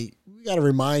 hey, we got to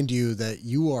remind you that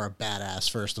you are a badass,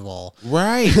 first of all.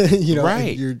 Right.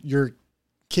 Right. You're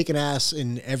kicking ass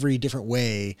in every different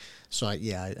way. So I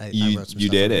wrote some stuff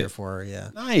did on it here for her. Yeah.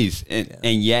 Nice. And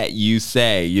yet you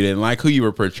say you didn't like who you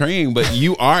were portraying, but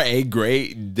you are a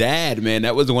great dad, man.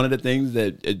 That was one of the things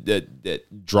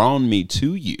that drawn me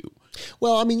to you.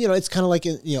 Well, I mean, it's kind of like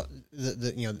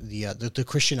the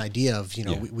Christian idea of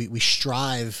we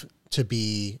strive to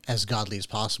be as godly as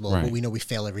possible, right. but we know we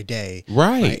fail every day.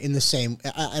 Right. In the same,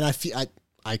 and I feel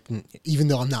I can, even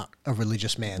though I'm not a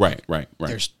religious man. Right.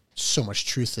 There's so much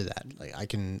truth to that. Like I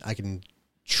can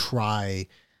try.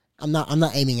 I'm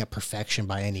not aiming at perfection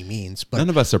by any means, but none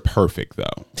of us are perfect,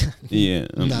 though. Yeah.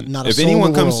 not if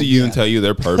anyone comes to you and tell you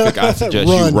they're perfect, I suggest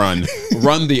you run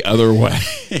the other way.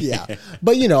 Yeah,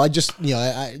 but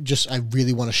I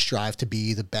really want to strive to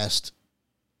be the best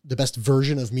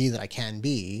version of me that I can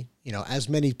be. As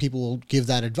many people give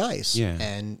that advice. Yeah.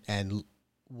 And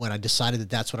when I decided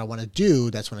that that's what I want to do,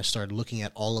 that's when I started looking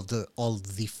at all of the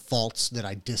faults that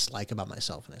I dislike about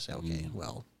myself, and I say, okay,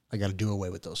 well, I got to do away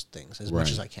with those things as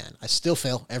much as I can. I still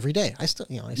fail every day. I still,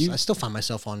 I still find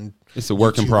myself on. It's a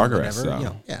work in progress.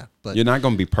 Whatever, yeah, but you're not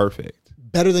going to be perfect.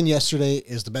 Better than yesterday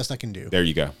is the best I can do. There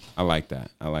you go. I like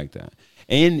that.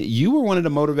 And you were one of the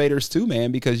motivators too,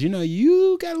 man, because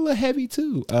you got a little heavy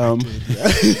too.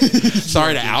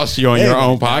 Sorry to oust you on your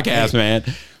own podcast, man.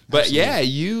 But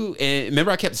absolutely. And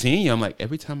remember I kept seeing you. I'm like,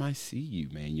 every time I see you,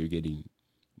 man, you're getting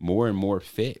more and more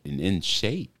fit and in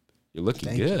shape. You're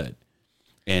looking good. You.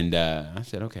 And I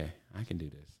said, okay, I can do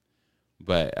this.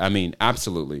 But I mean,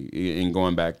 absolutely. And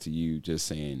going back to you just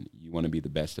saying you want to be the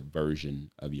best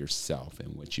version of yourself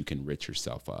and what you can rid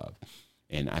yourself of.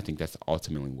 And I think that's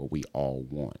ultimately what we all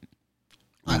want.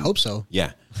 I hope so.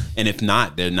 Yeah. And if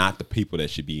not, they're not the people that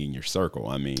should be in your circle.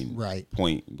 I mean, right.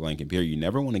 Point blank and period. You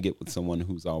never want to get with someone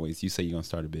who's always, you say you're going to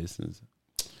start a business.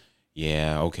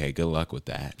 Yeah, okay, good luck with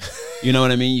that. You know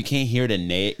what I mean? You can't hear the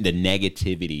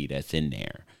negativity that's in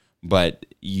there. But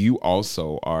you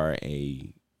also are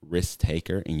a risk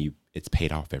taker, and it's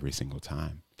paid off every single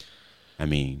time. I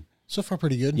mean, so far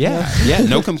pretty good. Yeah.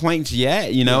 No complaints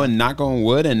yet, and knock on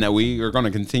wood, and that we are going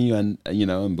to continue and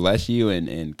bless you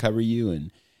and cover you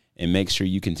and make sure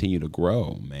you continue to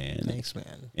grow, man. Thanks,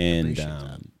 man. And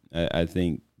I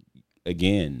think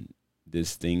again,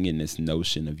 this thing and this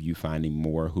notion of you finding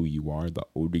more who you are, the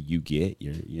older you get,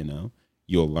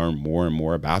 you'll learn more and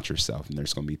more about yourself, and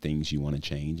there's going to be things you want to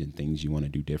change and things you want to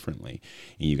do differently,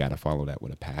 and you got to follow that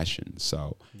with a passion.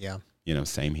 So, yeah,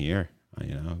 same here.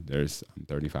 I'm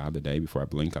 35 today. Before I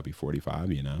blink, I'll be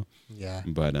 45, Yeah.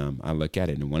 But I look at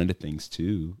it, and one of the things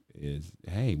too is,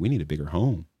 hey, we need a bigger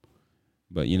home.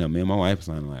 But me and my wife was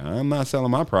like, I'm not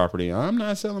selling my property.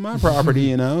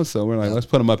 So we're like, let's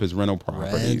put them up as rental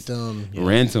properties.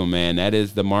 Rent them, man. That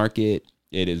is the market.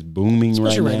 It is booming.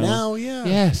 Especially right now.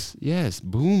 Yeah. Yes,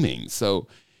 booming. So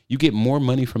you get more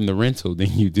money from the rental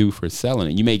than you do for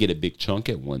selling it. You may get a big chunk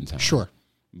at one time. Sure.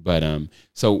 But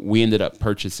so we ended up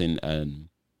purchasing a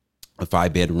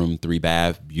 5-bedroom,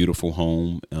 3-bath, beautiful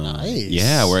home. Nice.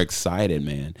 Yeah, we're excited,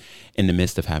 man. In the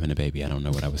midst of having a baby, I don't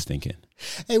know what I was thinking.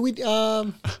 Hey, what do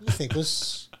you think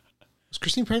was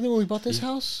Christine pregnant when we bought this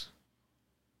house?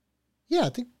 Yeah, I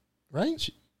think, right?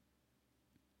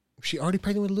 Was she already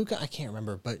pregnant with Luca? I can't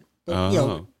remember, but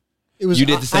it was. You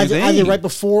did the same thing, either right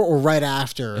before or right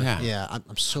after. Yeah.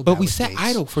 I'm so. But bad we with sat dates.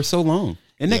 idle for so long.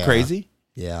 Isn't that crazy?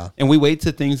 Yeah. And we wait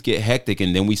till things get hectic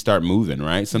and then we start moving,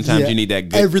 right? Sometimes you need that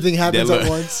good. Everything happens at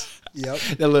once. Yep.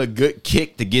 That little good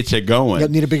kick to get you going. Yep.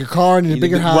 Need a bigger car, need a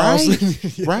bigger house.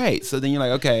 Right. Right. So then you're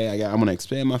like, okay, I'm going to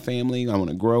expand my family. I want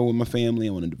to grow with my family.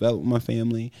 I want to develop with my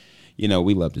family.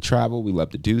 We love to travel. We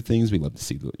love to do things. We love to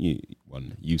see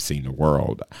you've seen the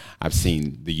world. I've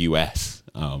seen the U.S.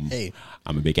 Hey.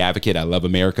 I'm a big advocate. I love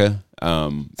America.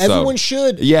 Everyone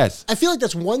should. Yes. I feel like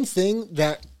that's one thing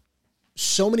that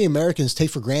so many Americans take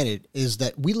for granted is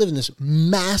that we live in this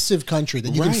massive country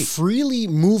that you can freely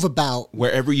move about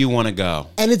wherever you want to go.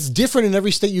 And it's different in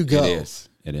every state you go. It is.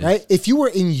 Right? If you were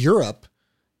in Europe,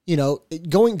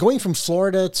 going from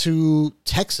Florida to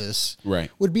Texas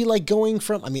would be like going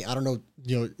from, I don't know,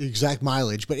 exact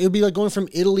mileage, but it would be like going from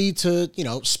Italy to,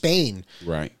 Spain.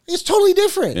 Right. It's totally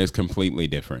different. It's completely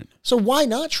different. So why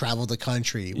not travel the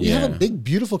country? We have a big,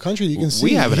 beautiful country that you can see.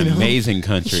 We have an amazing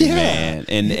country, man.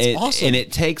 And it's awesome. And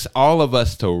it takes all of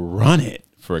us to run it,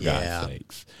 for God's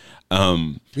sakes.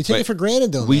 We take it for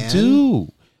granted, though, we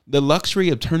do. The luxury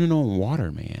of turning on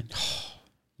water, man.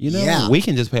 We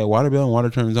can just pay a water bill and water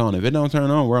turns on. If it don't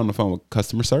turn on, we're on the phone with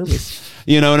customer service.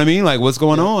 You know what I mean? Like, what's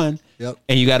going on? Yep.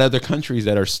 And you got other countries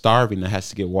that are starving that has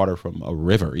to get water from a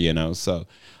river, So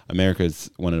America is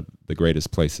one of the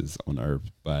greatest places on earth,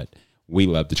 but we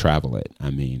love to travel it.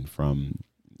 From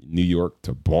New York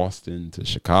to Boston to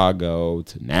Chicago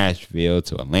to Nashville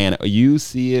to Atlanta. You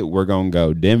see it, we're going to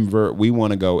go. Denver, we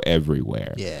want to go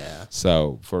everywhere. Yeah.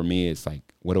 So for me, it's like,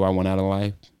 what do I want out of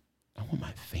life? I want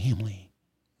my family.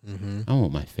 Mm-hmm. I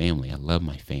want my family. I love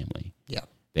my family. Yeah.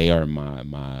 They are my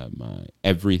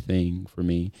everything for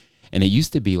me. And I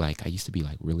used to be like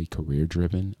really career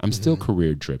driven. I'm still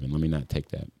career driven. Let me not take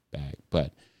that back,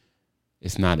 but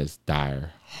it's not as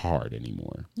dire hard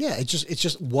anymore. Yeah, it's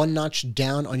just one notch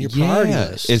down on your priority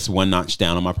list. It's one notch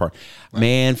down on my part. Right.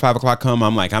 Man, 5 o'clock come,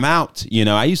 I'm like, I'm out.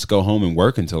 I used to go home and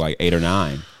work until like 8 or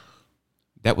 9.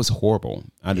 That was horrible.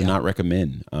 I do not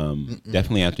recommend.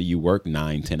 Definitely after you work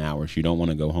 9-10 hours, you don't want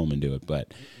to go home and do it.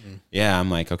 But I'm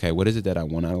like, okay, what is it that I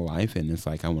want out of life? And it's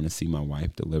like, I want to see my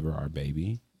wife deliver our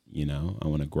baby. I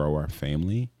want to grow our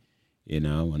family. I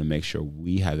want to make sure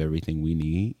we have everything we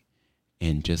need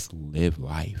and just live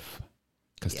life.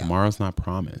 Because tomorrow's not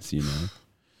promised,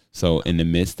 So in the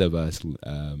midst of us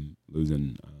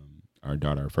losing our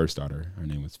daughter, our first daughter, her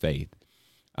name was Faith,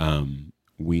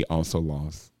 we also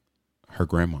lost her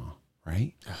grandma,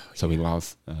 right? Oh, so we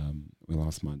lost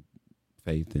my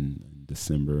Faith in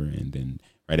December, and then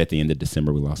right at the end of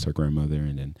December we lost her grandmother,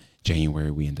 and then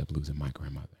January we ended up losing my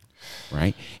grandmother,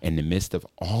 right? In the midst of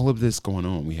all of this going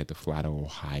on, we had to fly to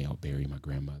Ohio, bury my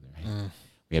grandmother. Right?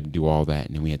 We had to do all that,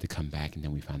 and then we had to come back, and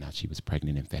then we found out she was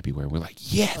pregnant in February. We're like,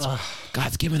 yes,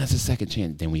 God's giving us a second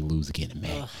chance. Then we lose again in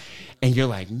May, and you're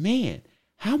like, man,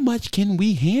 how much can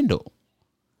we handle?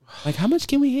 Like, how much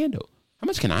can we handle? How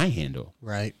much can I handle?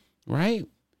 Right.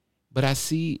 But I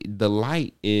see the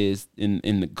light is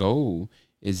in the goal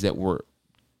is that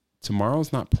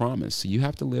tomorrow's not promised. So you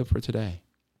have to live for today.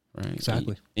 Right.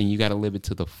 Exactly. And you got to live it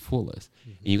to the fullest.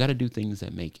 And you got to do things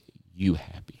that make you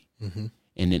happy. Mm-hmm.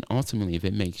 And then ultimately, if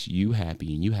it makes you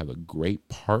happy and you have a great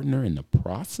partner in the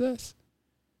process,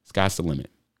 sky's the limit.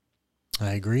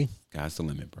 I agree. Sky's the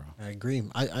limit, bro. I agree.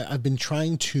 I've been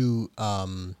trying to,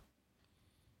 on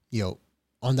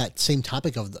that same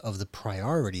topic of the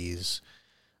priorities,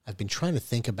 I've been trying to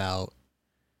think about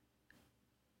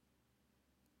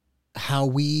how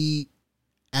we,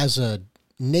 as a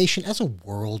nation, as a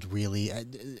world, really,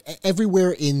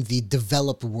 everywhere in the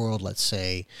developed world, let's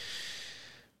say,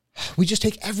 we just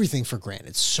take everything for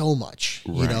granted so much.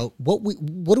 Right.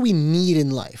 What do we need in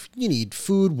life? You need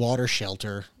food, water,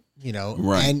 shelter,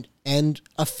 right. and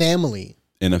a family.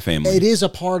 in a family. It is a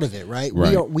part of it, right?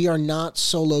 Right. We are not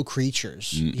solo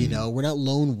creatures. You know, we're not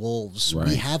lone wolves. Right.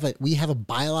 We have a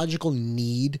biological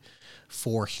need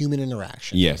for human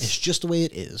interaction. Yes. It's just the way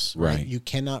it is. Right. Right. You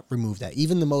cannot remove that.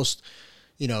 Even the most,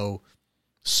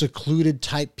 secluded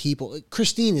type people.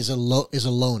 Christine is a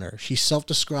loner. She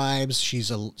self-describes.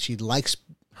 She likes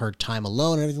her time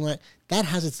alone and everything like that. That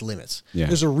has its limits. Yeah.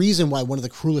 There's a reason why one of the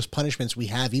cruelest punishments we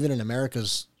have, even in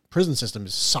America's prison system,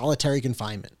 is solitary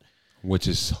confinement. Which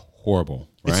is horrible,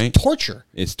 right? It's torture.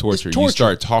 It's torture. You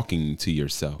start talking to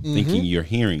yourself, thinking you're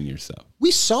hearing yourself.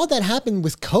 We saw that happen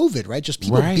with COVID, right? Just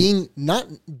people having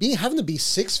to be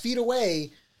 6 feet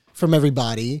away from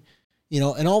everybody,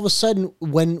 and all of a sudden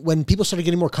when people started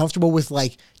getting more comfortable with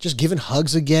like just giving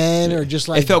hugs again or just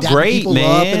like it felt dapping great, people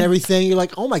man. up and everything, you're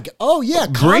like, oh my God, oh yeah,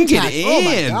 Bring contact. it in. Oh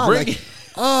my God. Bring like, it.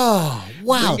 Oh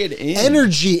wow, Bring it in.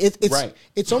 energy. It's Right.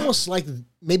 It's almost like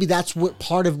maybe that's what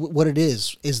part of what it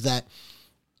is that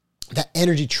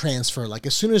energy transfer. Like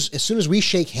as soon as we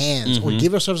shake hands or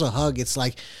give ourselves a hug, it's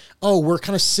like, oh, we're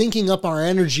kind of syncing up our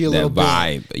energy a little bit.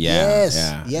 Vibe. Yeah.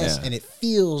 Yes. Yeah. And it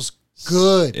feels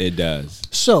good. It does.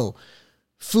 So,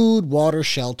 food, water,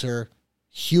 shelter,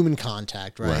 human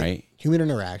contact, right? Right. Human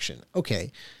interaction.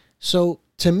 Okay. So,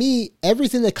 to me,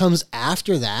 everything that comes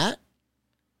after that,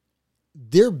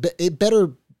 it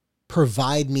better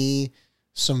provide me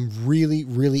some really,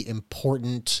 really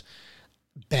important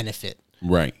benefit.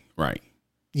 Right.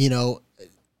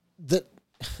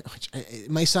 It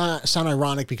might sound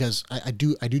ironic because I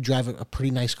do drive a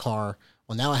pretty nice car.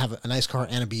 Well, now I have a nice car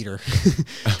and a beater.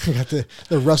 I got the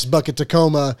Rust Bucket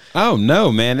Tacoma. Oh no,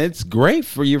 man, it's great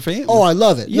for your family. Oh, I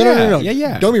love it. Yeah, No.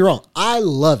 yeah. Don't be wrong. I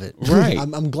love it. Right.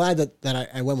 I'm glad that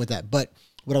I went with that. But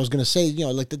what I was going to say,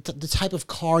 like the type of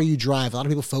car you drive, a lot of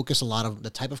people focus a lot of the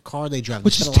type of car they drive.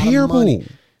 Which is spend a lot of terrible. money.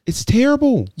 It's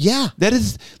terrible. Yeah. That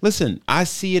is, listen, I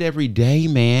see it every day,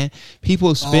 man.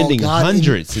 People spending God,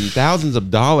 hundreds and thousands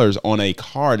of dollars on a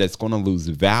car that's going to lose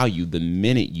value the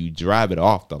minute you drive it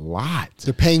off the lot.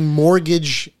 They're paying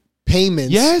mortgage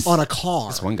payments on a car.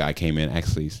 This one guy came in,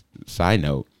 actually, side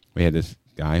note, we had this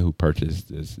guy who purchased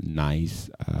this nice,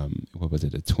 what was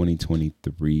it, a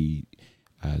 2023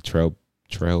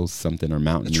 Trail something or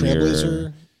Mountaineer.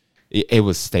 Trailblazer? It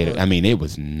was it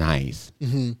was nice.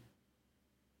 Mm-hmm.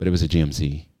 But it was a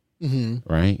GMC,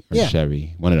 right? Or Yeah.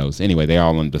 Chevy, one of those. Anyway, they're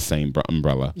all under the same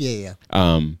umbrella. Yeah.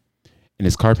 And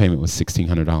his car payment was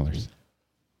 $1,600.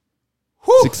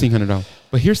 $1,600.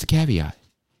 But here's the caveat: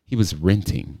 he was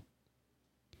renting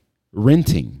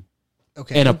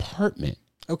Okay. an apartment,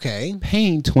 Okay.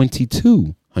 paying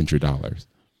 $2,200,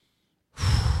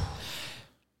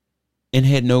 and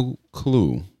had no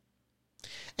clue.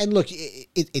 And look,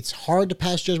 it's hard to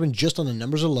pass judgment just on the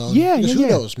numbers alone. Yeah, because yeah, who yeah.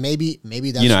 knows? Maybe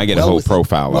that's I get a whole within-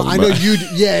 profile Well, of I him. know but you.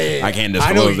 Yeah. I can't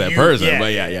I know disclose that you- person, yeah.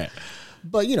 but yeah.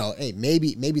 But hey,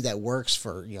 maybe that works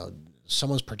for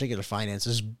someone's particular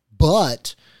finances.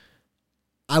 But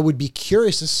I would be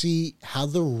curious to see how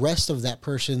the rest of that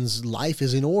person's life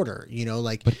is in order.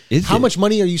 But is how it? much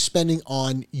money are you spending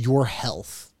on your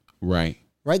health? Right.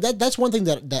 Right. That's one thing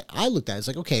that I looked at. It's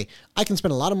like, okay, I can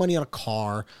spend a lot of money on a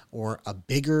car or a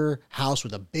bigger house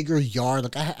with a bigger yard.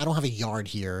 Like I don't have a yard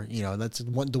here. That's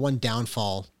the one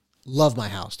downfall. Love my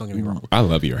house. Don't get me wrong. I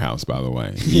love your house, by the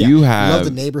way. Yeah. You have love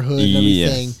the neighborhood and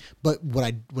everything. Yes. But what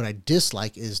I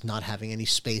dislike is not having any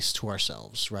space to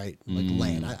ourselves, right? Like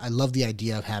land. I love the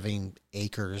idea of having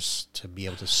acres to be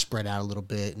able to spread out a little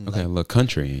bit. And Okay, look,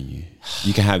 country in you.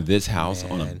 You can have this house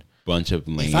on a Man. bunch of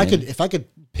land. if I could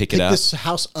Pick it up. this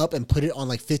house up and put it on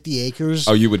like 50 acres,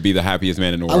 Oh, you would be the happiest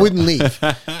man in the world. I wouldn't leave.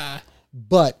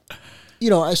 But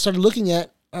I started looking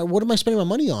at what am I spending my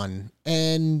money on,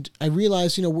 and I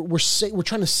realized we're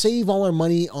trying to save all our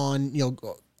money on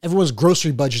everyone's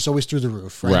grocery budget's always through the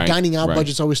roof, right? Right, Dining out right.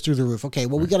 budget's always through the roof. Okay,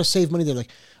 well we got to save money. They're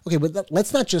like, okay, but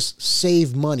let's not just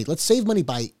save money. Let's save money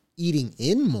by eating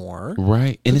in more,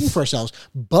 Right. And cooking it's for ourselves,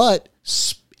 but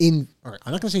I'm not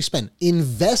going to say spend,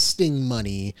 investing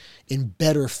money in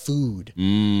better food,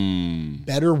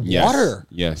 better yes, water,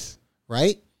 Yes.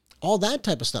 right? All that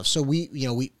type of stuff. So we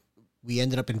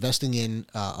ended up investing in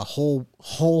a whole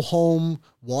home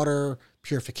water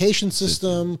purification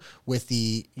system with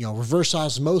the reverse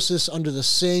osmosis under the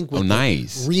sink with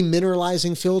nice. the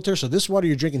remineralizing filter. So this water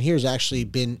you're drinking here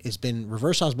has been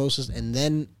reverse osmosis and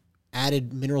then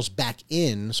added minerals back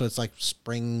in, so it's like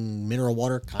spring mineral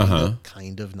water,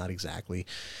 kind of, not exactly.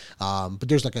 But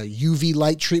there's like a UV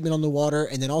light treatment on the water,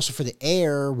 and then also for the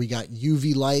air, we got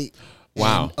UV light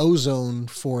and ozone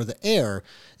for the air,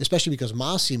 especially because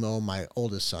Massimo, my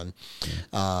oldest son,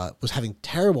 was having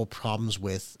terrible problems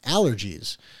with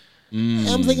allergies. And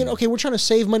I'm thinking, okay, we're trying to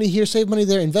save money here, save money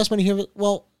there, invest money here.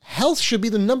 Well, health should be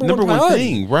the number one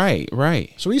priority. Thing.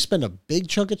 Right. So we spend a big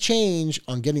chunk of change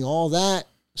on getting all that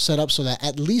set up so that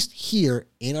at least here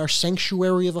in our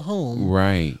sanctuary of a home,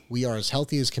 we are as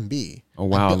healthy as can be. Oh,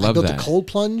 wow. I love that. I built a cold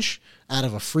plunge out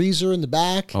of a freezer in the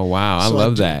back. Oh, wow. I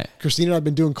love that. Christina and I have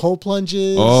been doing cold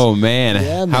plunges. Oh, man.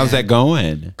 Yeah, how's that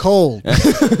going? Cold.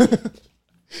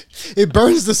 It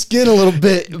burns the skin a little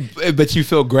bit. But you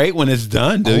feel great when it's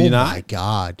done, do you not?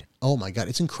 Oh, my God.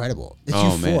 It's incredible. It's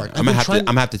euphoric. Man. I'm going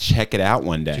to have to check it out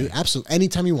one day. Dude, absolutely.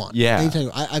 Anytime you want. Yeah.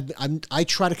 Anytime. I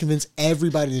try to convince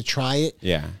everybody to try it.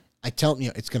 Yeah. I tell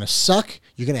them, it's going to suck.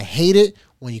 You're going to hate it.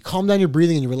 When you calm down your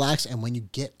breathing and you relax, and when you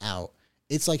get out,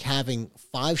 it's like having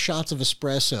 5 shots of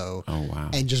espresso. Oh, wow.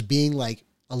 And just being like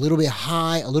a little bit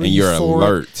high, a little and you're euphoric.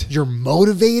 Alert. You're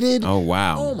motivated. Oh,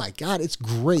 wow. Oh, my God. It's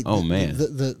great. Oh, man.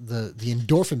 The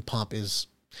endorphin pump is,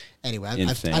 anyway,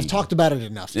 I've talked about it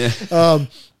enough. Yeah.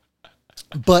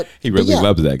 But he really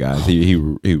loves that, guys. He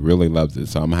really loves it.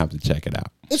 So I'm going to have to check it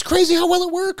out. It's crazy how well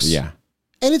it works. Yeah.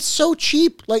 And it's so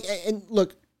cheap. Like, and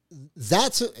look,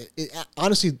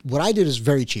 honestly, what I did is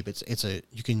very cheap.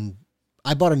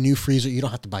 I bought a new freezer. You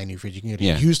don't have to buy a new freezer. You can get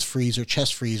a used freezer,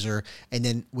 chest freezer, and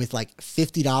then with like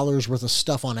 $50 worth of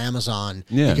stuff on Amazon,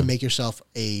 you can make yourself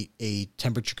a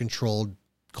temperature controlled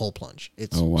cold plunge.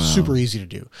 It's super easy to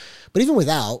do. But even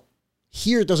without,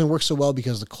 here it doesn't work so well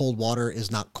because the cold water is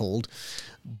not cold.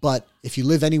 But if you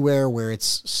live anywhere where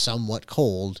it's somewhat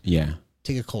cold,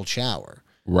 take a cold shower.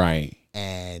 Right.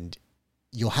 And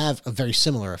you'll have a very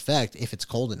similar effect if it's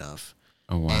cold enough.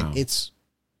 Oh, wow. And it's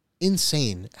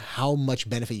insane how much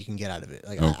benefit you can get out of it.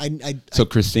 Like So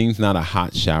Christine's not a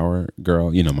hot shower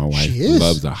girl. You know, my wife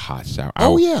loves a hot shower.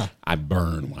 I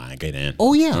burn when I get in.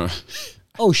 Oh, yeah.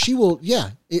 Oh, she will.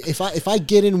 Yeah. If I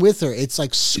get in with her, it's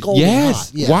like scalding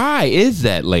hot. Yeah. Why is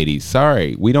that, ladies?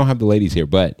 Sorry, we don't have the ladies here,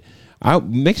 but I'll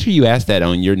make sure you ask that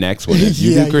on your next one. If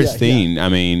you do Christine, I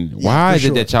mean, why is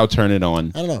it that y'all turn it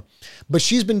on? I don't know. But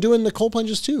she's been doing the cold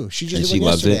plunges too. She just did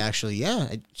one yesterday, actually. Yeah.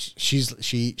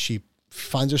 She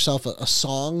finds herself a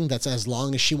song that's as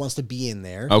long as she wants to be in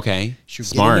there. Okay. She'll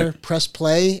get in there, press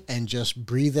play, and just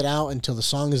breathe it out until the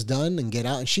song is done and get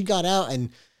out. And she got out and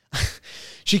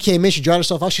she came in, she dried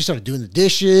herself out, she started doing the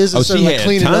dishes and started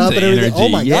cleaning up and everything. Energy. Oh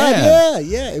my God.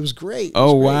 Yeah. It was great. It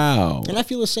was great. Wow. And I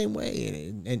feel the same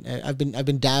way. And I've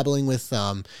been dabbling with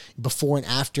before and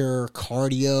after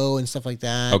cardio and stuff like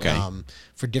that. Okay.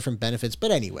 For different benefits.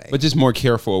 But anyway. But just more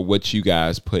careful what you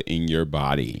guys put in your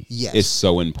body. Yes. Is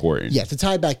so important. Yeah, to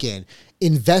tie it back in.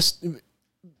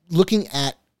 Looking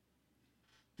at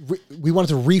we wanted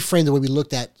to reframe the way we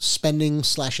looked at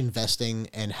spending/investing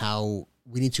and how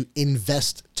we need to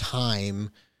invest time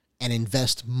and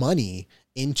invest money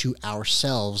into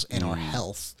ourselves and our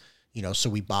health. So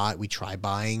we try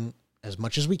buying as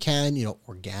much as we can,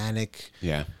 organic.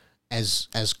 Yeah. As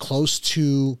close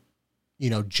to,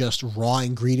 just raw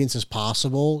ingredients as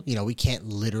possible. We can't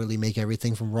literally make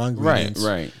everything from raw ingredients.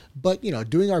 Right. But,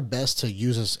 doing our best to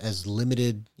use as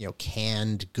limited,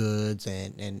 canned goods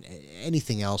and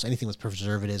anything else, anything with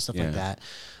preservatives, stuff like that.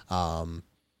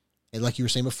 And like you were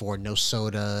saying before, no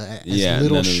soda, as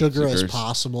little sugar as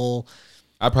possible.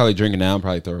 I'll probably drink it now and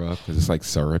probably throw up because it's like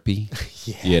syrupy.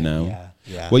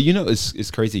 Yeah. Well,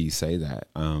 it's crazy you say that.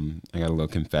 I got a little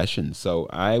confession. So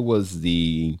I was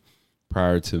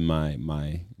prior to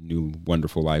my new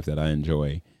wonderful life that I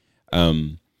enjoy,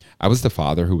 I was the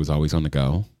father who was always on the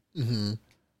go. Mm-hmm.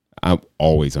 I'm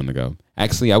always on the go.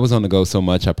 Actually, I was on the go so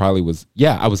much, I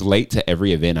was late to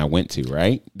every event I went to,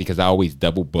 right? Because I always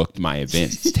double booked my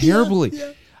events terribly.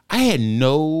 Yeah. I had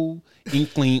no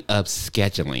inkling of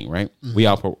scheduling, right?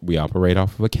 Mm-hmm. We operate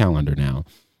off of a calendar now.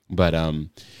 But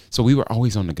so we were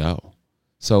always on the go.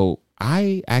 So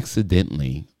I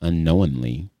accidentally,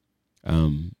 unknowingly,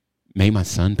 made my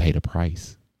son pay the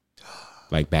price.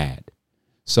 Like bad.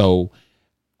 So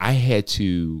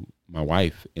my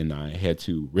wife and I had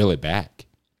to reel it back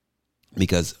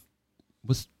because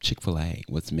what's Chick-fil-A?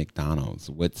 What's McDonald's?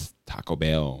 What's Taco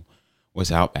Bell?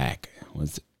 What's Outback?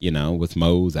 What's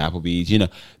Moe's, Applebee's?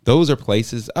 Those are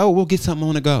places. Oh, we'll get something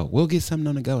on the go.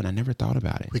 And I never thought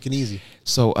about it. Quick and easy.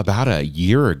 So about a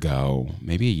year ago,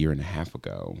 maybe a year and a half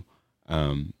ago,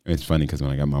 it's funny because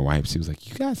when I got my wife, she was like,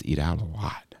 "You guys eat out a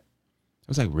lot." I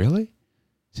was like, "Really?"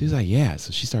 She was like, "Yeah."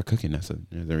 So she started cooking. That's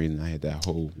the reason I had that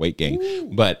whole weight gain.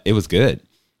 Ooh. But it was good.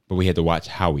 But we had to watch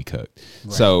how we cooked.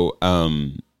 Right. So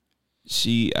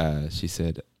she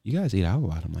said, "You guys eat out a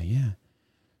lot." I'm like, "Yeah."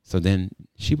 So then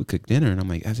she would cook dinner, and I'm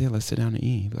like, "Isaiah, let's sit down and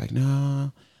eat." He'd be like,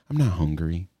 "No, I'm not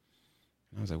hungry."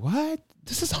 And I was like, what?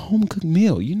 This is a home cooked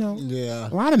meal, you know? Yeah.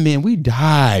 A lot of men, we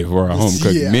die for a home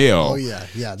cooked meal. Oh, yeah.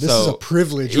 Yeah. This is a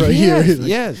privilege right here.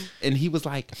 Yes. And he was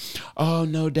like, oh,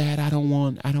 no, Dad, I don't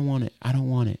want it. I don't want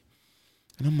it.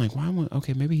 And I'm like, why?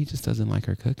 Okay, maybe he just doesn't like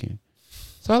her cooking.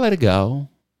 So I let it go.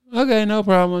 Okay, no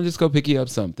problem. I'll just go pick you up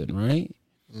something, right?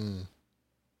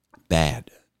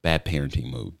 Bad parenting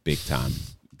move, big time.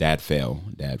 Dad fell.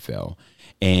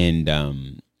 And,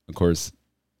 of course,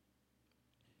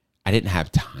 I didn't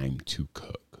have time to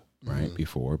cook, right,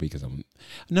 before because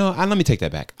let me take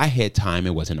that back. I had time.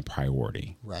 It wasn't a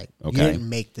priority. Right. Okay. You didn't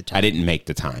make the time. I didn't make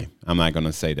the time. I'm not going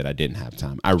to say that I didn't have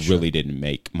time. I really didn't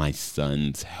make my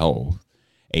son's health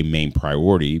a main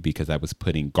priority because I was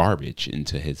putting garbage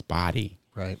into his body.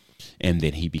 Right. And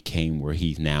then he became where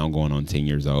he's now going on 10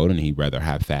 years old and he'd rather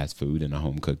have fast food than a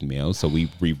home cooked meal. So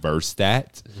we reversed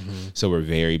that. So we're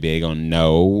very big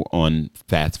on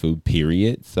fast food,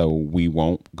 period. So we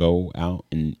won't go out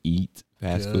and eat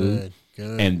fast food.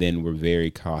 Good. And then we're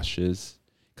very cautious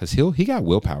because he got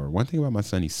willpower. One thing about my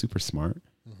son, he's super smart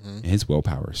and his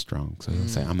willpower is strong. So he'll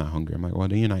say, I'm not hungry. I'm like, well,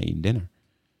 then you're not eating dinner.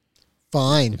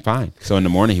 Fine. So in the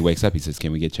morning he wakes up, he says,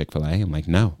 can we get Chick-fil-A? I'm like,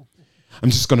 no. I'm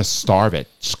just going to starve at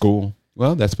school.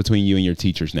 Well, that's between you and your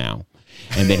teachers now.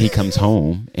 And then he comes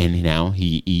home and now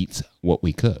he eats what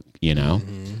we cook, you know?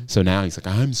 So now he's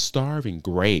like, I'm starving.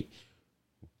 Great.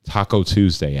 Taco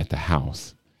Tuesday at the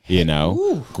house, you know?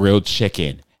 Ooh. Grilled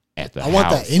chicken at the house. I want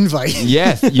that invite.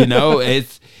 Yes, you know,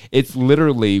 it's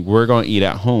literally we're going to eat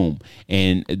at home.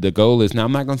 And the goal is, now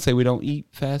I'm not going to say we don't eat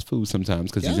fast food sometimes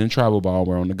because he's in travel ball,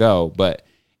 we're on the go, but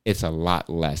it's a lot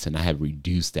less, and I have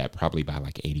reduced that probably by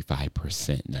like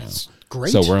 85% now. That's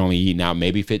great. So we're only eating out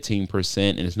maybe 15%,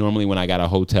 and it's normally when I got a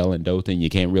hotel in Dothan, you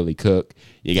can't really cook.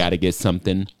 You got to get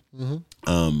something.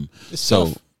 It's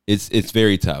tough. It's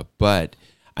very tough. But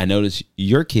I noticed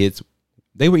your kids,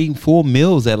 they were eating full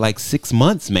meals at like 6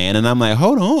 months, man, and I'm like,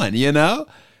 hold on, you know?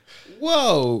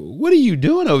 Whoa, what are you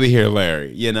doing over here,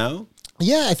 Larry? You know?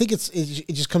 Yeah, I think it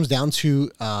just comes down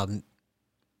to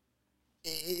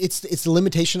it's the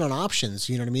limitation on options.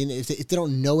 You know what I mean? If they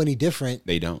don't know any different,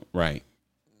 they don't, right?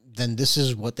 Then this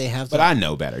is what they have. But I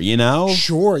know better, you know.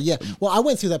 Sure, yeah. Well, I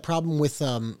went through that problem with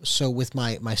with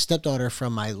my stepdaughter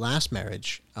from my last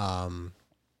marriage.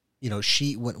 You know,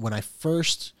 she when I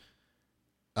first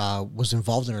was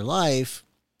involved in her life,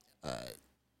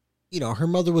 you know, her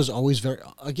mother was always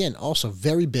also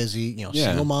very busy, you know,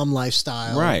 single mom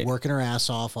lifestyle, right, working her ass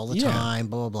off all the time,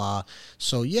 blah, blah, blah.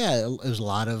 So yeah, it was a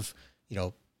lot of, you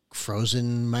know,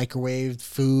 frozen microwaved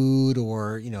food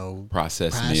or, you know,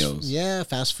 processed meals. Yeah,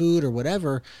 fast food or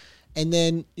whatever. And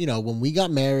then, you know, when we got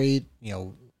married, you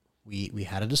know, we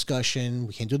had a discussion,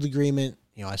 we came to an agreement.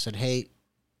 You know, I said, hey,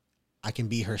 I can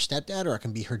be her stepdad or I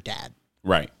can be her dad.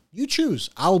 Right. You choose.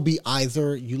 I'll be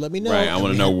either. You let me know. Right. I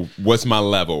want to know what's my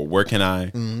level. Where can I?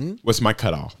 What's my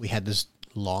cutoff? We had this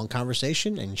long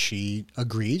conversation, and she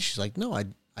agreed. She's like, "No,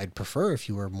 I'd prefer if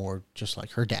you were more just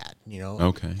like her dad." You know.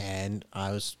 Okay. And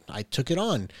I took it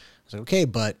on. I was like, "Okay,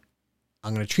 but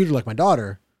I'm going to treat her like my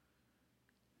daughter.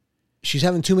 She's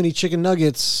having too many chicken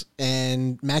nuggets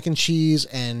and mac and cheese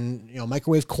and, you know,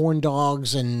 microwave corn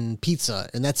dogs and pizza,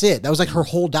 and that's it. That was like her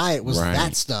whole diet was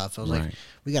that stuff. I was like,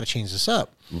 we got to change this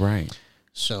up. Right.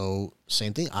 So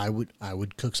same thing. I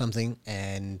would cook something,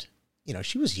 and, you know,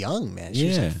 she was young, man. She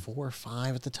was like 4 or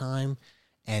 5 at the time,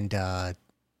 and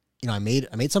you know, I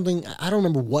made something. I don't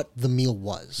remember what the meal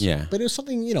was. Yeah. But it was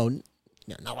something, you know,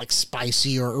 not like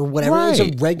spicy or whatever. Right.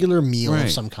 It's a regular meal of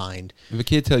some kind. If a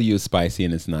kid tell you it's spicy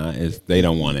and it's not, they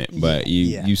don't want it. But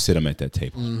you sit them at that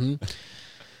table. Mm-hmm.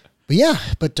 But yeah,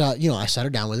 you know, I sat her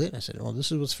down with it. I said, well,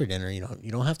 this is what's for dinner. You know, you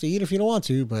don't have to eat if you don't want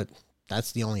to, but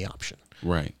that's the only option.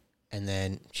 Right. And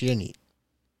then she didn't eat.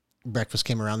 Breakfast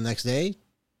came around the next day.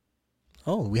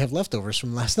 Oh, we have leftovers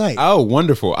from last night. Oh,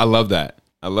 wonderful. I love that.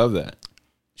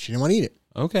 She didn't want to eat it.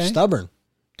 Okay. Stubborn.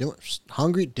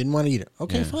 Hungry, didn't want to eat it.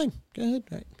 Okay, fine. Go ahead.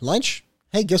 Right. Lunch.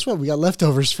 Hey, guess what? We got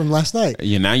leftovers from last night.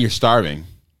 Yeah, now you're starving.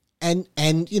 And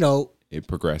you know, it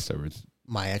progressed over.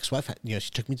 My ex-wife, you know,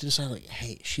 she took me to the side like,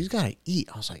 hey, she's got to eat.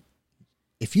 I was like,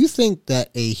 if you think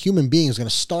that a human being is going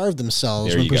to starve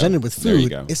themselves when presented with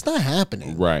food, it's not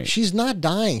happening. Right. She's not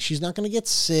dying. She's not going to get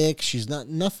sick.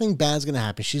 Nothing bad's going to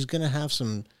happen. She's going to have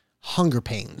some hunger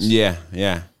pains. Yeah,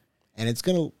 yeah. And it's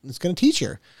going to teach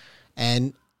her.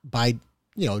 And by,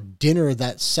 you know, dinner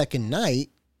that second night,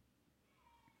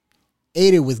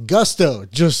 ate it with gusto,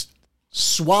 just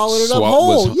swallowed it up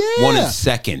whole. Yeah. 1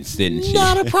 seconds, didn't she?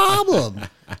 Not a problem.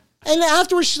 And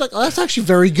afterwards, she's like, oh, that's actually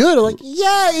very good. I'm like,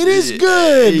 yeah, it is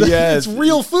good. Yes. It's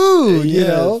real food, you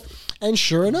know? And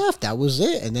sure enough, that was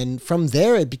it. And then from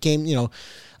there, it became, you know,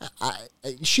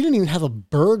 she didn't even have a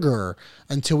burger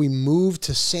until we moved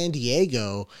to San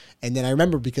Diego. And then I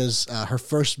remember because her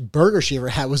first burger she ever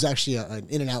had was actually an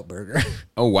In-N-Out burger.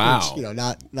 Oh, wow. Which,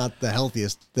 not the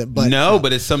healthiest. But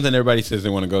but it's something everybody says they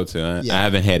want to go to. I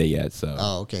haven't had it yet, so.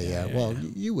 Oh, okay, yeah. Well,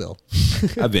 you will.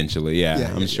 Eventually,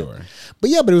 I'm sure. But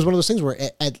it was one of those things where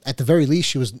at the very least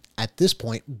she was at this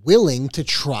point willing to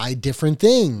try different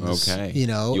things. Okay.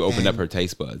 You opened up her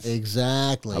taste buds.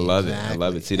 Exactly. I love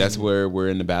it. See, that's where we're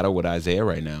in the battle with Isaiah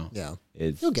right now. Yeah.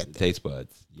 You'll get there. Taste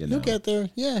buds. You'll get there.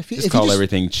 Yeah. If you call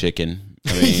everything chicken.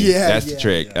 I mean, that's the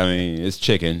trick. Yeah. I mean, it's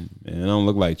chicken. And it don't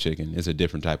look like chicken. It's a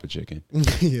different type of chicken.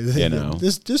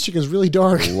 This chicken's really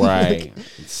dark. Right.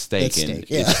 It's steak.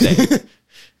 It's steak.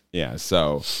 Yeah.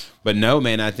 So, but no,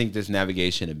 man, I think this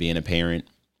navigation of being a parent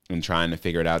and trying to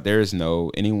figure it out, there's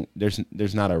not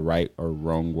a right or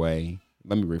wrong way.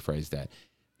 Let me rephrase that.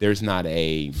 There's not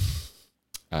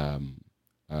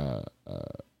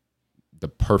the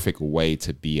perfect way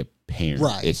to be a parent.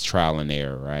 Right. It's trial and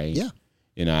error, right? Yeah.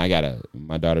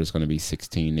 My daughter's going to be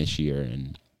 16 this year,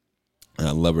 and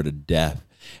I love her to death.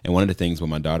 And one of the things with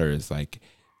my daughter is like,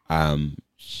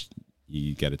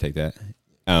 you got to take that.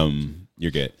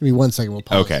 You're good. Give me 1 second. We'll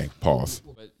pause. Okay, pause.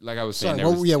 But like I was saying,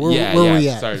 where were we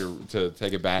at? Sorry to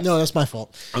take it back. No, that's my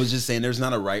fault. I was just saying there's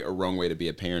not a right or wrong way to be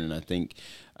a parent, and I think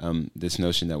this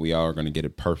notion that we all are going to get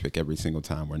it perfect every single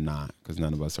time, we're not, because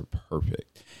none of us are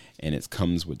perfect. And it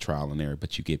comes with trial and error,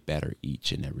 but you get better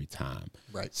each and every time.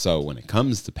 Right. So when it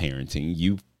comes to parenting,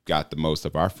 you got the most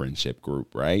of our friendship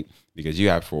group, right? Because you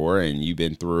have 4 and you've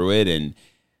been through it. And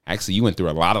actually, you went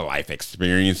through a lot of life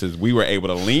experiences we were able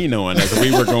to lean on as we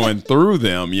were going through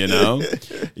them,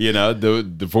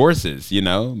 the divorces,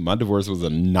 my divorce was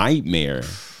a nightmare.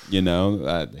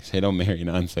 They say don't marry an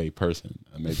unsafe person.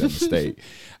 I made that mistake.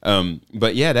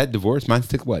 But yeah, that divorce, mine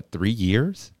took 3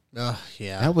 years? Yeah.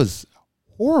 That was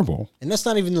horrible. And that's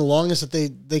not even the longest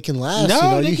that they can last.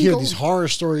 No, you hear these horror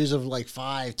stories of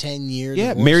 5, 10 years.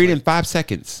 Yeah, married in 5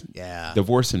 seconds. Yeah.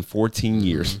 Divorce in 14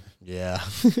 years. Yeah.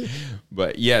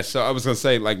 But yeah, so I was going to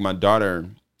say, my daughter,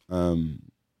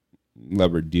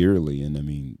 love her dearly. And I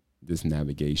mean, this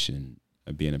navigation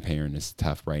of being a parent is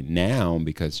tough right now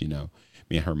because,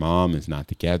 me and her mom is not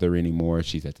together anymore.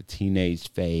 She's at the teenage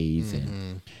phase.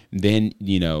 Mm-hmm. And then,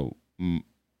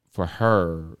 for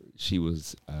her, she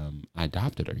was, I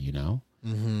adopted her,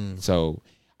 Mm-hmm. So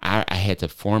I had to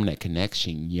form that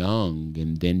connection young,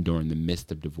 and then during the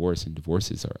midst of divorce, and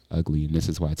divorces are ugly. And this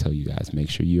is why I tell you guys, make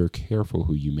sure you're careful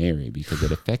who you marry because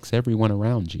it affects everyone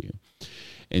around you.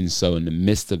 And so in the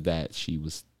midst of that, she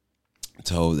was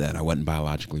told that I wasn't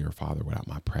biologically her father without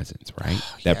my presence, right?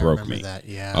 That broke me. That,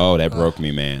 yeah. Oh, that broke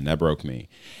me, man. That broke me.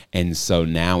 And so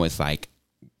now it's like,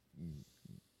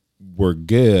 we're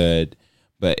good,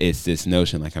 but it's this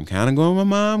notion I'm kind of going with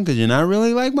my mom because you're not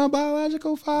really like my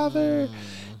biological father.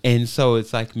 And so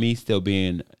it's like me still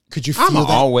being. Could you feel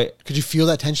that? Could you feel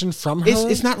that tension from her?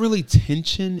 It's not really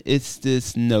tension. It's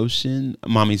this notion.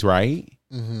 Mommy's right.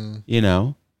 Mm-hmm.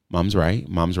 Mom's right.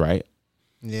 Mom's right.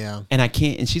 Yeah. And I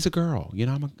can't. And she's a girl.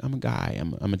 I'm a guy.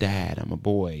 I'm a dad. I'm a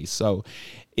boy. So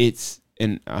it's.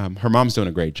 And her mom's doing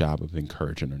a great job of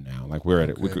encouraging her now.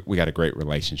 We got a great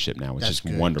relationship now, which is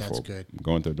wonderful. That's good. I'm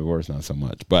going through a divorce, not so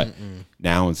much, but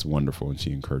now it's wonderful, and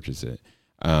she encourages it.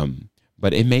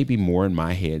 But it may be more in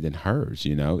my head than hers.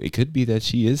 It could be that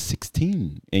she is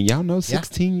 16, and y'all know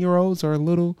 16-year-olds are a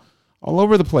little all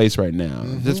over the place right now.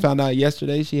 Mm-hmm. Just found out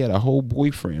yesterday she had a whole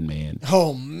boyfriend, man.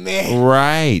 Oh man,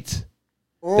 right?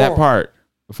 Oh. That part.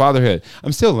 Fatherhood.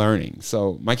 I'm still learning.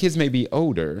 So my kids may be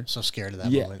older. So scared of that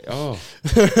moment. Oh.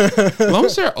 As long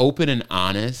as they're open and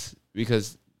honest,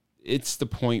 because it's the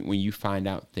point when you find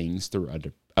out things through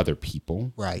other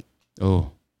people. Right.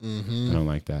 Oh. Mm-hmm. I don't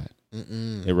like that.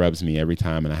 Mm-mm. It rubs me every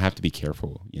time, and I have to be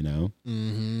careful,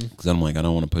 Mm-hmm. Because I'm like, I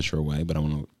don't want to push her away, but I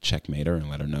want to checkmate her and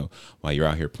let her know while you're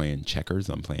out here playing checkers,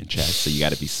 I'm playing chess. So you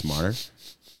got to be smarter.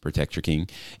 Protect your king.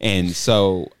 And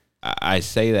so I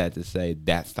say that to say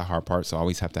that's the hard part. So I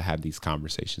always have to have these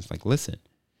conversations. Listen,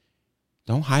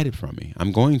 don't hide it from me.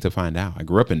 I'm going to find out. I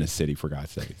grew up in this city, for God's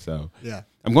sake. So yeah,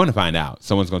 I'm going to find out.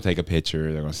 Someone's going to take a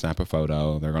picture. They're going to snap a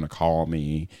photo. They're going to call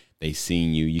me. They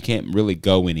seen you. You can't really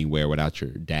go anywhere without your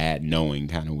dad knowing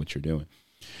kind of what you're doing.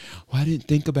 Well, I didn't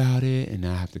think about it. And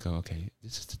now I have to go, okay,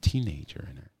 this is the teenager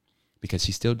in her. Because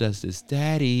she still does this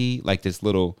daddy, this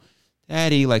little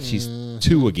daddy, she's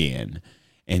 2 again.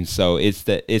 And so it's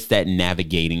that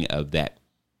navigating of that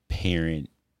parent,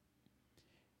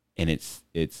 and it's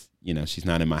she's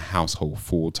not in my household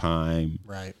full time,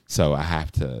 right? So I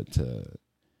have to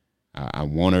I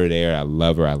want her there. I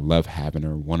love her. I love having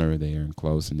her. Want her there and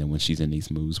close. And then when she's in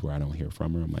these moods where I don't hear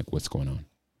from her, I'm like, what's going on?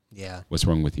 Yeah, what's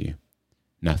wrong with you?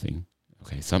 Nothing.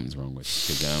 Okay, something's wrong with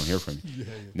you because I don't hear from you.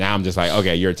 Now I'm just like,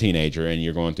 okay, you're a teenager and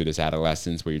you're going through this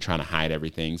adolescence where you're trying to hide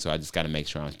everything. So I just got to make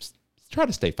sure I try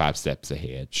to stay 5 steps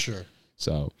ahead. Sure.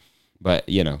 So, but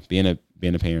being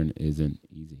a parent isn't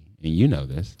easy, and you know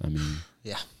this. I mean,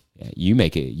 yeah, you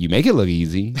make it look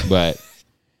easy, but.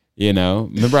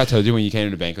 Remember I told you when you came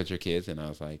to the bank with your kids, and I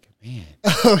was like, man,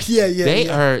 oh yeah,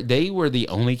 they were the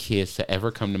only kids to ever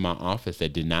come to my office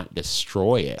that did not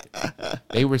destroy it.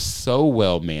 They were so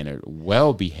well mannered,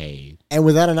 well behaved, and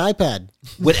without an iPad.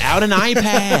 Without an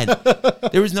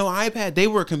iPad, there was no iPad. They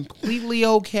were completely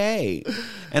okay,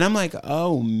 and I'm like,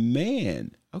 oh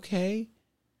man, okay,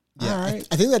 yeah. All right.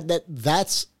 I think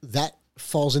that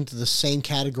falls into the same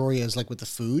category as like with the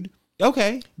food.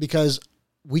 Okay, because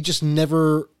we just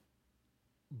never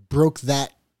broke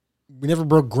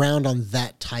ground on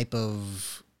that type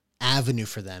of avenue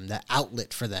for them, that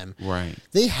outlet for them. Right.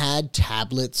 They had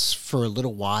tablets for a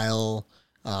little while,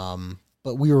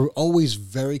 but we were always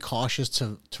very cautious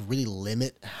to really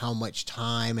limit how much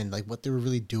time and like what they were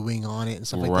really doing on it and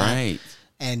stuff like that. Right.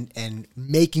 And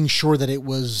making sure that it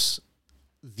was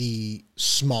the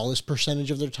smallest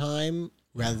percentage of their time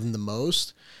rather than the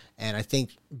most. And I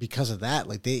think because of that,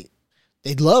 like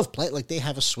they love play. Like they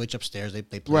have a Switch upstairs. They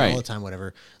play all the time,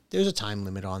 whatever. There's a time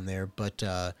limit on there. But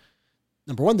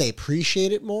number one, they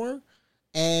appreciate it more.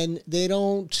 And they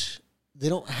don't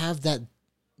have that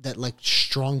like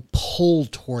strong pull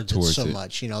towards it so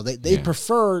much. They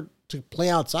prefer to play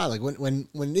outside. Like when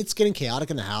it's getting chaotic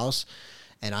in the house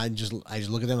and I just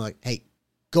look at them like, hey,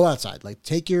 go outside. Like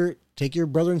take your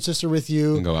brother and sister with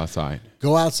you and go outside.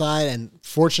 And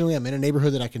fortunately, I'm in a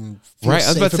neighborhood that I can feel right. I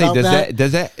was about to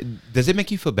say, does it make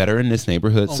you feel better in this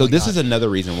neighborhood? Oh so this is another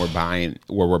reason we're buying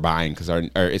because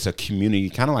it's a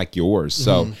community kind of like yours.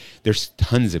 So there's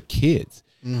tons of kids.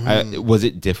 Was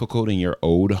it difficult in your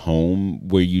old home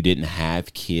where you didn't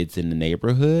have kids in the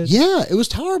neighborhood? Yeah, it was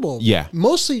terrible. Yeah.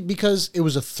 Mostly because it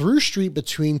was a through street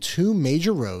between 2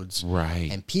 major roads. Right.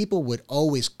 And people would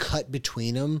always cut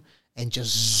between them and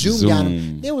just zoom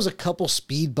down. There was a couple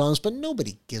speed bumps, but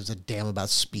nobody gives a damn about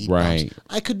speed bumps.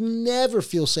 I could never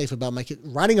feel safe about my kid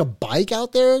riding a bike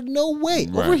out there. No way.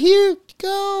 Right. Over here,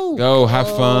 go, have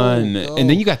fun. Go. And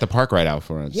then you got the park right out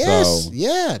front. Yes, so.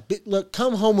 Yeah. But look,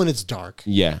 come home when it's dark.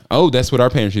 Yeah. Oh, that's what our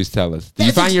parents used to tell us. Do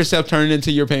you find yourself turning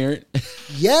into your parent?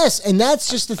 Yes, and that's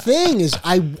just the thing is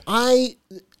I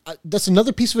that's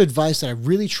another piece of advice that I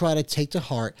really try to take to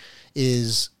heart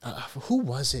is who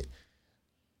was it?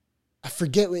 I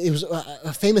forget, it was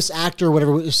a famous actor or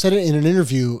whatever, said it in an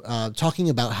interview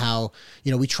talking about how,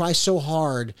 we try so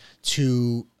hard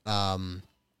to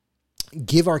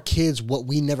give our kids what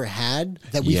we never had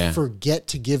that we forget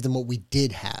to give them what we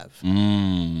did have.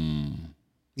 And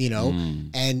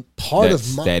part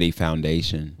of my steady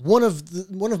foundation. One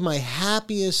of my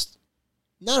happiest,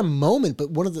 not a moment,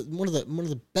 but one of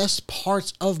the best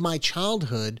parts of my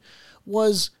childhood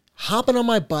was hopping on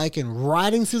my bike and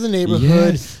riding through the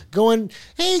neighborhood, going,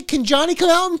 hey, can Johnny come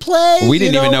out and play? We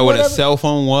didn't even know what a cell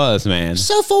phone was, man.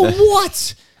 Cell phone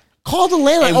what? Call the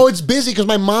landline. Oh, it's busy because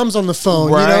my mom's on the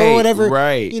phone, whatever.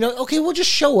 Right. Okay, we'll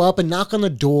just show up and knock on the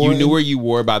door. You knew where you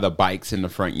were by the bikes in the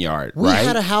front yard, we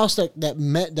had a house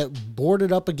that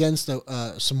bordered up against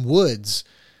some woods.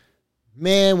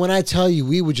 Man, when I tell you,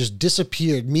 we would just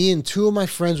disappear. Me and 2 of my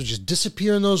friends would just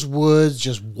disappear in those woods,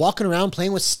 just walking around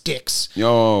playing with sticks.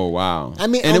 Oh, wow. I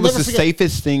mean, and it was the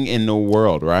safest thing in the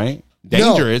world, right?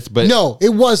 Dangerous, but... No, it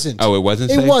wasn't. Oh, it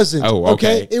wasn't safe? It wasn't. Oh,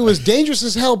 okay. It was dangerous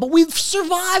as hell, but we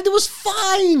survived. It was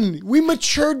fine. We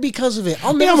matured because of it.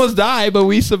 We almost died, but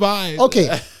we survived.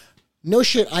 Okay. No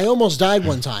shit. I almost died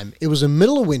one time. It was the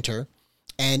middle of winter,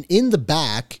 and in the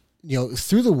back...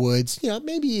 through the woods,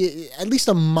 maybe at least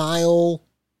a mile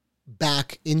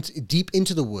back deep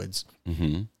into the woods.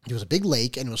 There was a big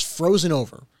lake and it was frozen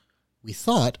over. We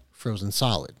thought frozen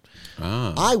solid.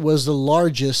 I was the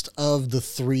largest of the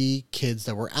 3 kids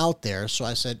that were out there. So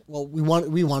I said, well, we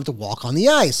wanted to walk on the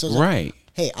ice. So I was like,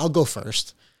 hey, I'll go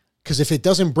first. Because if it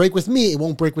doesn't break with me, it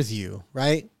won't break with you.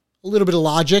 Right. A little bit of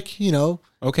logic,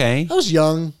 Okay. I was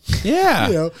young.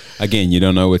 Yeah. Again, you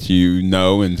don't know what you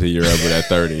know until you're over that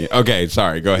 30. Okay,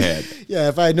 sorry. Go ahead. Yeah,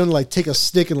 if I had known to take a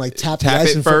stick and tap the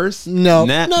ice it first? No,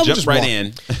 jump right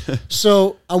in.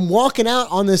 So I'm walking out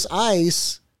on this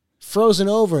ice, frozen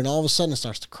over, and all of a sudden it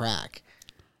starts to crack.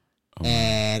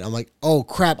 And I'm like, oh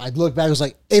crap. I look back, I was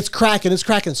like, it's cracking.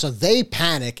 So they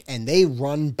panic and they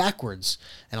run backwards.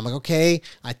 And I'm like, okay.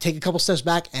 I take a couple steps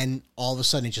back and all of a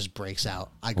sudden it just breaks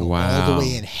out. I go all the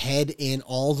way in, head in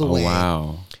all the way.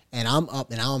 Wow. And I'm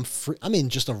up and now I'm free. I'm in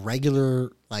just a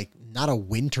regular, not a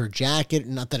winter jacket.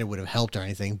 Not that it would have helped or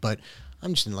anything, but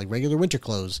I'm just in regular winter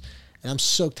clothes. and I'm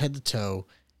soaked head to toe,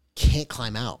 can't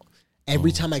climb out.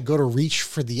 Every time I go to reach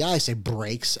for the ice, it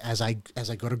breaks as I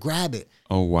go to grab it.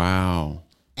 Oh, wow.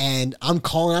 And I'm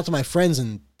calling out to my friends,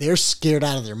 and they're scared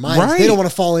out of their minds. Right. They don't want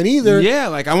to fall in either. Yeah,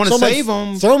 like I want to save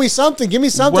them. Throw me something, give me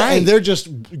something, Right. and they're just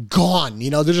gone.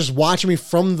 They're just watching me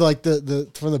from from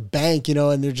the bank,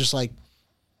 and they're just like,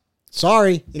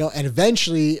 sorry, And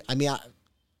eventually,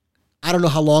 I don't know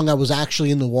how long I was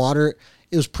actually in the water.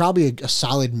 It was probably a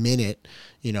solid minute,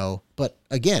 But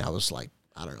again, I was like,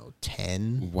 I don't know,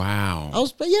 10. Wow. I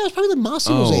was probably the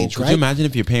Massimo's age, could right? you imagine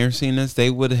if your parents seen this? They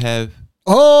would have.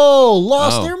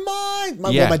 Lost their mind.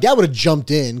 My dad would have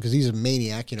jumped in because he's a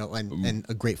maniac, and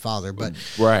a great father. But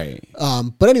Right.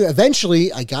 But anyway,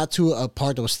 eventually I got to a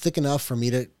part that was thick enough for me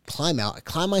to climb out. I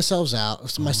climbed myself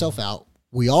out.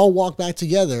 We all walked back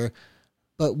together,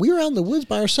 but we were out in the woods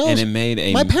by ourselves. And it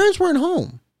made my parents weren't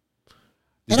home.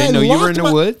 Did they know you were in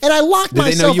the woods? And I locked myself out.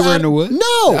 Did they know you were in the woods?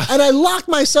 No. And I locked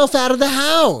myself out of the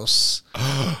house.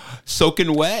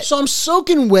 Soaking wet? So I'm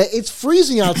soaking wet. It's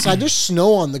freezing outside. There's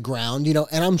snow on the ground, and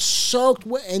I'm soaked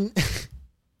wet. And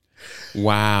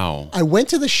wow. I went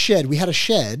to the shed. We had a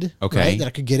shed okay. that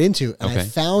I could get into. And I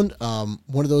found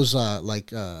one of those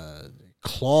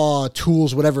claw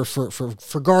tools, whatever,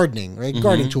 for gardening, right? Mm-hmm,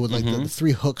 gardening tool with the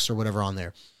 3 hooks or whatever on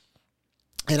there.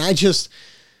 And I just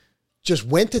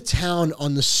went to town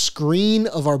on the screen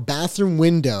of our bathroom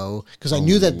window because I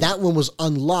knew that one was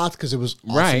unlocked because it was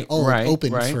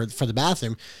open for the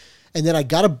bathroom. And then I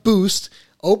got a boost,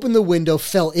 opened the window,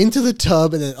 fell into the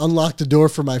tub, and then unlocked the door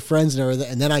for my friends and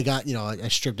everything. And then I got, I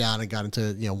stripped down and got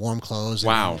into, warm clothes.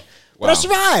 But I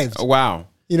survived. Oh, wow.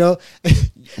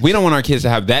 We don't want our kids to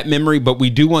have that memory, but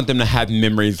we do want them to have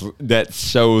memories that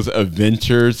shows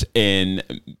adventures and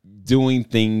doing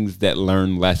things that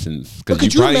learn lessons. But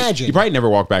could you imagine? You probably never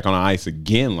walk back on ice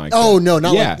again like that. No,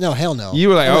 no, hell no. You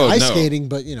were like, ice skating,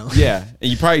 but Yeah,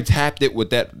 and you probably tapped it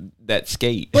with that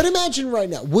skate. But imagine right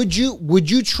now, would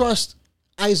you trust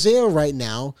Isaiah right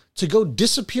now to go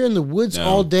disappear in the woods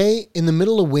all day in the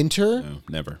middle of winter? No,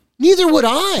 never. Neither would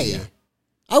I. Yeah.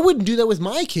 I wouldn't do that with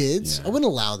my kids. Yeah. I wouldn't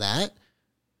allow that.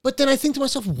 But then I think to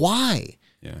myself, why?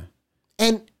 Yeah.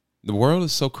 And the world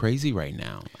is so crazy right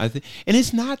now. And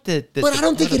it's not that. But I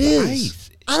don't think it is. Ice.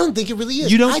 I don't think it really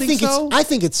is. You don't think so? I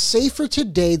think it's safer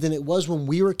today than it was when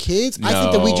we were kids. No. I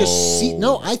think that we just see.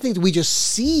 No, I think that we just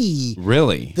see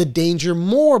really the danger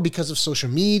more because of social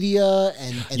media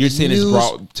and you're saying it's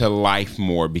brought to life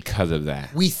more because of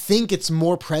that. We think it's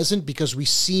more present because we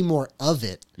see more of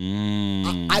it.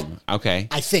 Okay.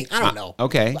 I think. I don't know.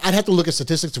 Okay. I'd have to look at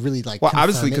statistics to really Well,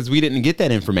 obviously, because we didn't get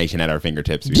that information at our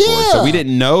fingertips before, so we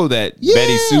didn't know that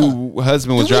Betty Sue's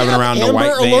husband was driving around in a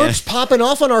white van. Alerts popping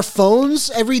off on our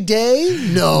phones every day?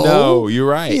 No, you're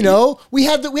right. We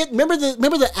had remember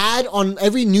the ad on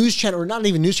every news channel, or not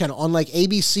even news channel, on like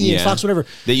ABC and Fox, whatever.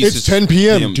 It's 10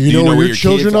 p.m. Do you know where your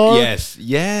children are? Yes.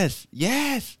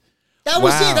 That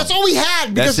was it. That's all we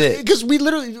had because we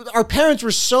literally, our parents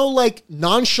were so like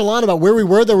nonchalant about where we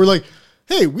were that we're like,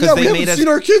 hey, we haven't seen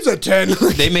our kids at 10.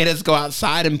 They made us go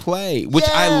outside and play, which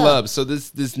I love. So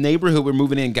this neighborhood we're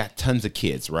moving in got tons of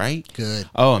kids, right? Good.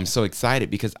 Oh, I'm so excited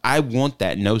because I want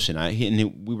that notion.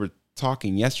 We were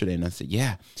talking yesterday, and I said,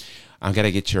 I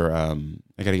gotta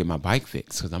get my bike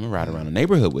fixed because I'm gonna ride around the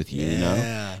neighborhood with you.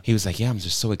 He was like, I'm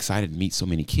just so excited to meet so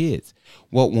many kids.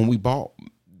 Well, when we bought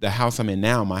the house I'm in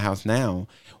now, my house now,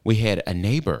 we had a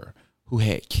neighbor who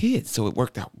had kids, so it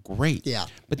worked out great. Yeah.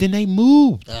 But then they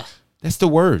moved. That's the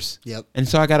worst. Yep. And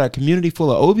so I got a community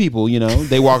full of old people,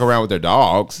 they walk around with their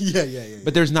dogs. Yeah.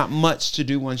 But there's not much to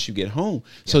do once you get home.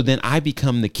 So then I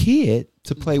become the kid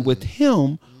to play with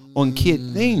him on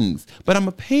kid things. But I'm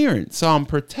a parent, so I'm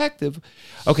protective.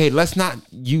 Okay, let's not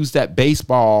use that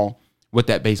baseball with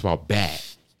that baseball bat.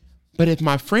 But if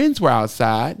my friends were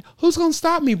outside, who's going to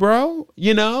stop me, bro?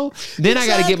 Then I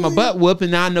got to get my butt whooped, and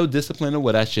now I know discipline of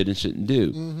what I should and shouldn't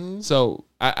do. Mm-hmm. So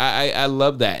I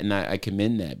love that, and I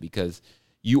commend that because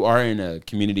you are in a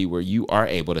community where you are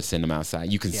able to send them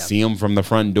outside. You can see them from the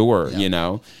front door,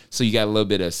 So you got a little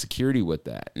bit of security with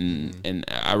that. And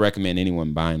I recommend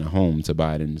anyone buying a home to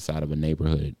buy it inside of a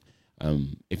neighborhood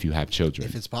if you have children.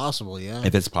 If it's possible, yeah.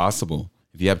 If it's possible.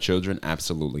 If you have children,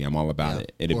 absolutely. I'm all about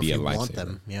it. It'd be a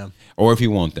lifesaver. Or if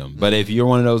you want them. But if you're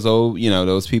one of those old,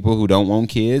 those people who don't want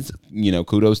kids,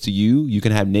 kudos to you. You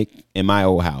can have Nick in my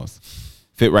old house.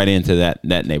 Fit right into that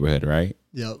neighborhood, right?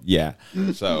 Yep. Yeah.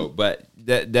 So, but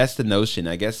that's the notion.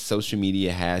 I guess social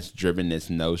media has driven this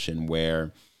notion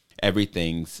where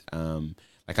everything's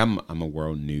like I'm a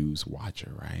world news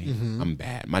watcher, right? Mm-hmm. I'm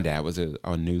bad. My dad was a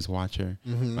news watcher.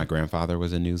 Mm-hmm. My grandfather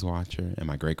was a news watcher, and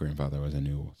my great grandfather was a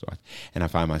news watcher. And I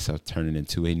find myself turning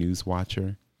into a news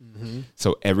watcher.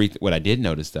 So what I did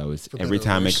notice though is every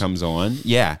time it comes on,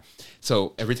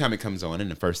 so every time it comes on, and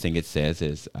the first thing it says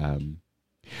is,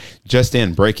 just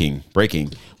in breaking.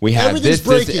 We have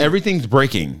everything's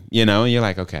breaking, and you're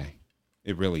like, okay,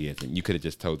 it really isn't. You could have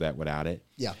just told that without it.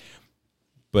 Yeah.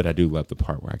 But I do love the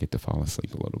part where I get to fall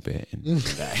asleep a little bit. And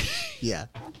Yeah.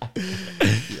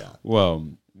 Well,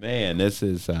 man, this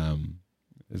was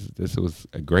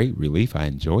a great relief. I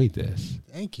enjoyed this.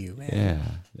 Thank you, man.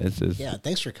 Yeah. Yeah,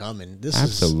 thanks for coming. This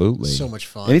absolutely is so much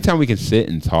fun. Anytime we can sit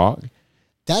and talk.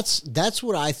 That's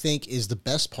what I think is the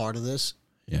best part of this.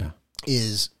 Yeah.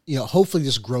 Is, hopefully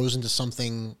this grows into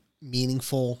something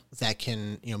meaningful that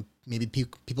can, maybe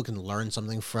people can learn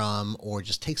something from, or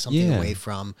just take something away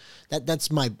from. That's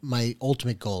my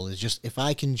ultimate goal, is just if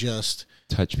I can just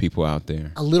touch people out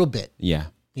there a little bit. Yeah.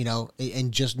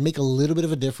 And just make a little bit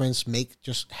of a difference,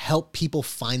 just help people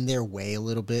find their way a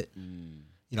little bit.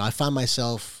 I find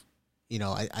myself,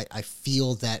 I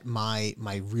feel that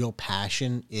my real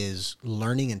passion is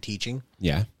learning and teaching.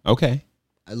 Yeah. Okay.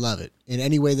 I love it in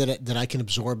any way that I can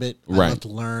absorb it. I love to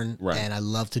learn, and I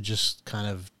love to just kind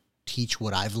of teach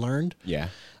what I've learned. Yeah.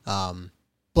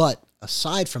 But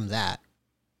aside from that,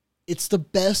 it's the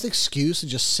best excuse to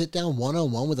just sit down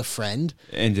one-on-one with a friend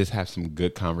and just have some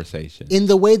good conversation in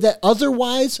the way that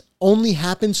otherwise only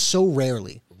happens so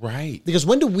rarely. Right. Because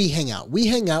when do we hang out? We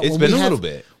hang out. It's been a little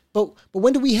bit. But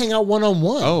when do we hang out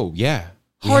one-on-one? Oh, yeah.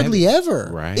 Hardly ever.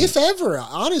 Right. If ever,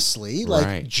 honestly.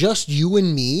 Like just you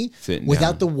and me. Sitting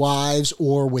without down. the wives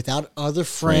or without other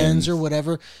friends or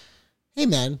whatever. Hey,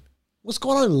 man, what's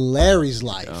going on in Larry's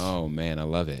life? Oh, man, I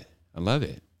love it.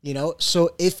 So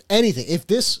if anything, if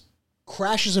this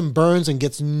crashes and burns and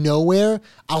gets nowhere,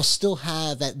 I'll still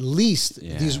have at least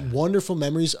these wonderful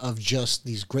memories of just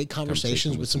these great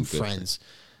conversations with some friends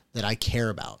that I care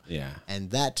about. Yeah.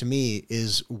 And that to me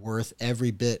is worth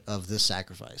every bit of this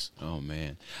sacrifice. Oh,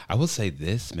 man. I will say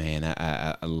this, man.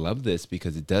 I love this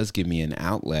because it does give me an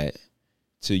outlet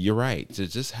to, you're right, to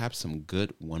just have some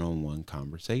good one-on-one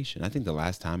conversation. I think the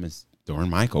last time is during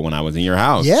Michael when I was in your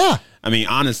house. Yeah. I mean,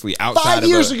 honestly, outside 5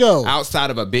 years ago, outside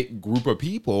of a big group of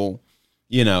people,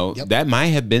 that might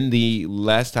have been the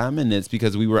last time, and it's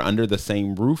because we were under the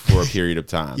same roof for a period of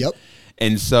time. Yep.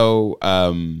 And so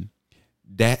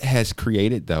that has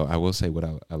created, though, I will say what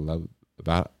I love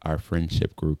about our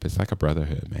friendship group. It's like a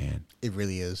brotherhood, man. It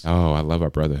really is. Oh, I love our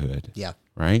brotherhood. Yeah.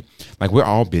 Right? Like we're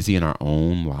all busy in our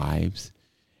own lives.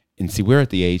 And see, we're at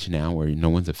the age now where no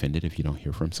one's offended if you don't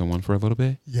hear from someone for a little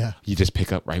bit. Yeah. You just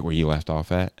pick up right where you left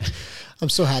off at. I'm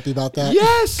so happy about that.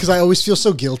 Yes. Because I always feel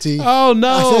so guilty. Oh,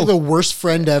 no. I feel like the worst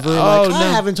friend ever. Oh,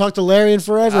 I haven't talked to Larry in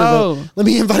forever. Oh. But let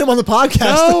me invite him on the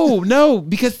podcast. No.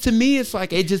 Because to me, it's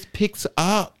like it just picks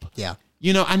up. Yeah.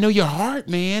 I know your heart,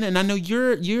 man. And I know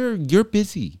you're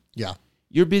busy. Yeah.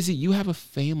 You're busy. You have a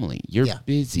family. You're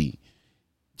busy.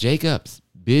 Jacob's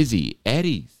busy.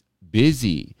 Eddie's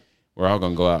busy. We're all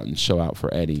going to go out and show out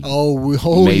for Eddie. May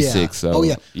yeah. 6th. So,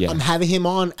 yeah. I'm having him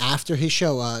on after his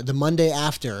show, the Monday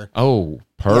after. Oh,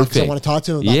 perfect. I want to talk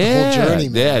to him about the whole journey,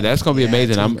 man. Yeah, that's going to be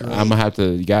amazing. I'm going to have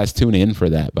to, you guys tune in for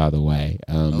that, by the way.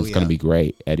 It's going to be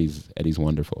great. Eddie's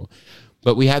wonderful.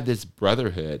 But we have this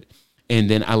brotherhood. And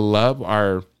then I love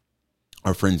our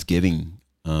Friendsgiving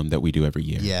that we do every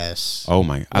year. Yes. Oh,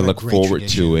 my. I look forward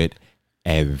to it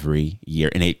every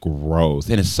year, and it grows,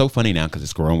 and it's so funny now because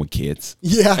it's growing with kids.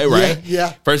 Yeah, right.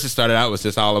 Yeah. First, it started out with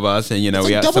just all of us, and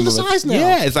we have double some the of us. size now.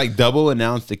 Yeah, it's like double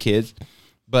announced to kids,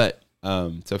 but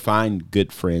to find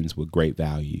good friends with great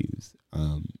values,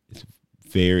 it's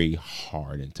very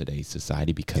hard in today's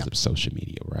society because of social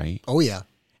media, right? Oh yeah.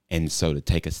 And so to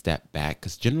take a step back,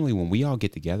 because generally when we all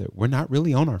get together, we're not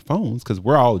really on our phones because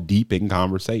we're all deep in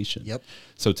conversation. Yep.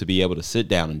 So to be able to sit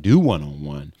down and do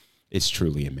one-on-one, it's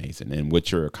truly amazing. And what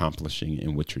you're accomplishing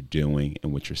and what you're doing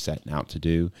and what you're setting out to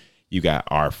do, you got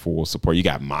our full support. You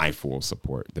got my full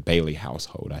support, the Bailey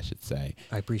household, I should say.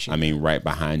 I appreciate it. I mean, right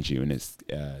behind you. And it's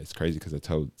crazy because I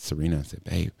told Serena, I said,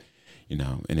 babe,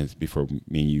 and it's before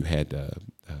me and you had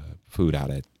food out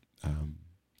at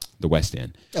the West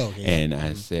End. Oh, yeah. And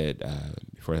I said,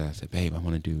 before that, I said, babe, I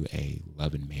want to do a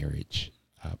love and marriage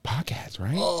podcast,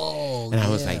 right? Oh, and I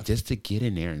was like, just to get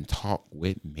in there and talk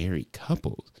with married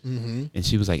couples. Mm-hmm. And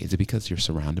she was like, is it because you're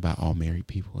surrounded by all married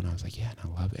people? And I was like, yeah, and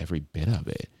I love every bit of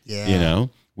it. Yeah.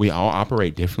 We all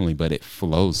operate differently, but it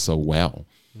flows so well.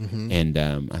 Mm-hmm.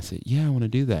 And I said, yeah, I want to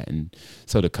do that. And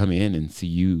so to come in and see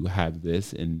you have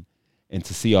this and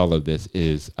to see all of this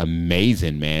is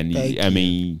amazing, man. I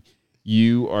mean,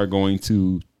 you are going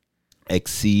to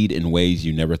exceed in ways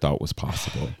you never thought was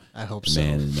possible. I hope so.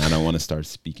 Man, and I don't want to start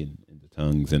speaking into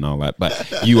tongues and all that,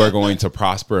 but you are going to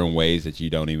prosper in ways that you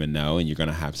don't even know, and you're going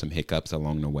to have some hiccups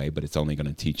along the way, but it's only going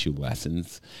to teach you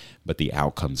lessons, but the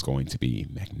outcome's going to be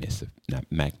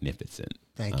magnificent.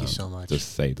 Thank you so much. To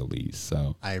say the least.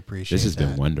 So I appreciate this has that.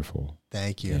 been wonderful.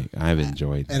 Thank you. I've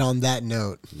enjoyed it. And on that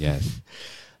note, yes,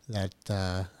 that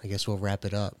I guess we'll wrap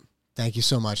it up. Thank you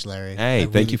so much, Larry. Hey,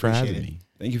 thank you for having me.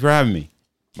 Thank you for having me,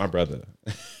 my brother.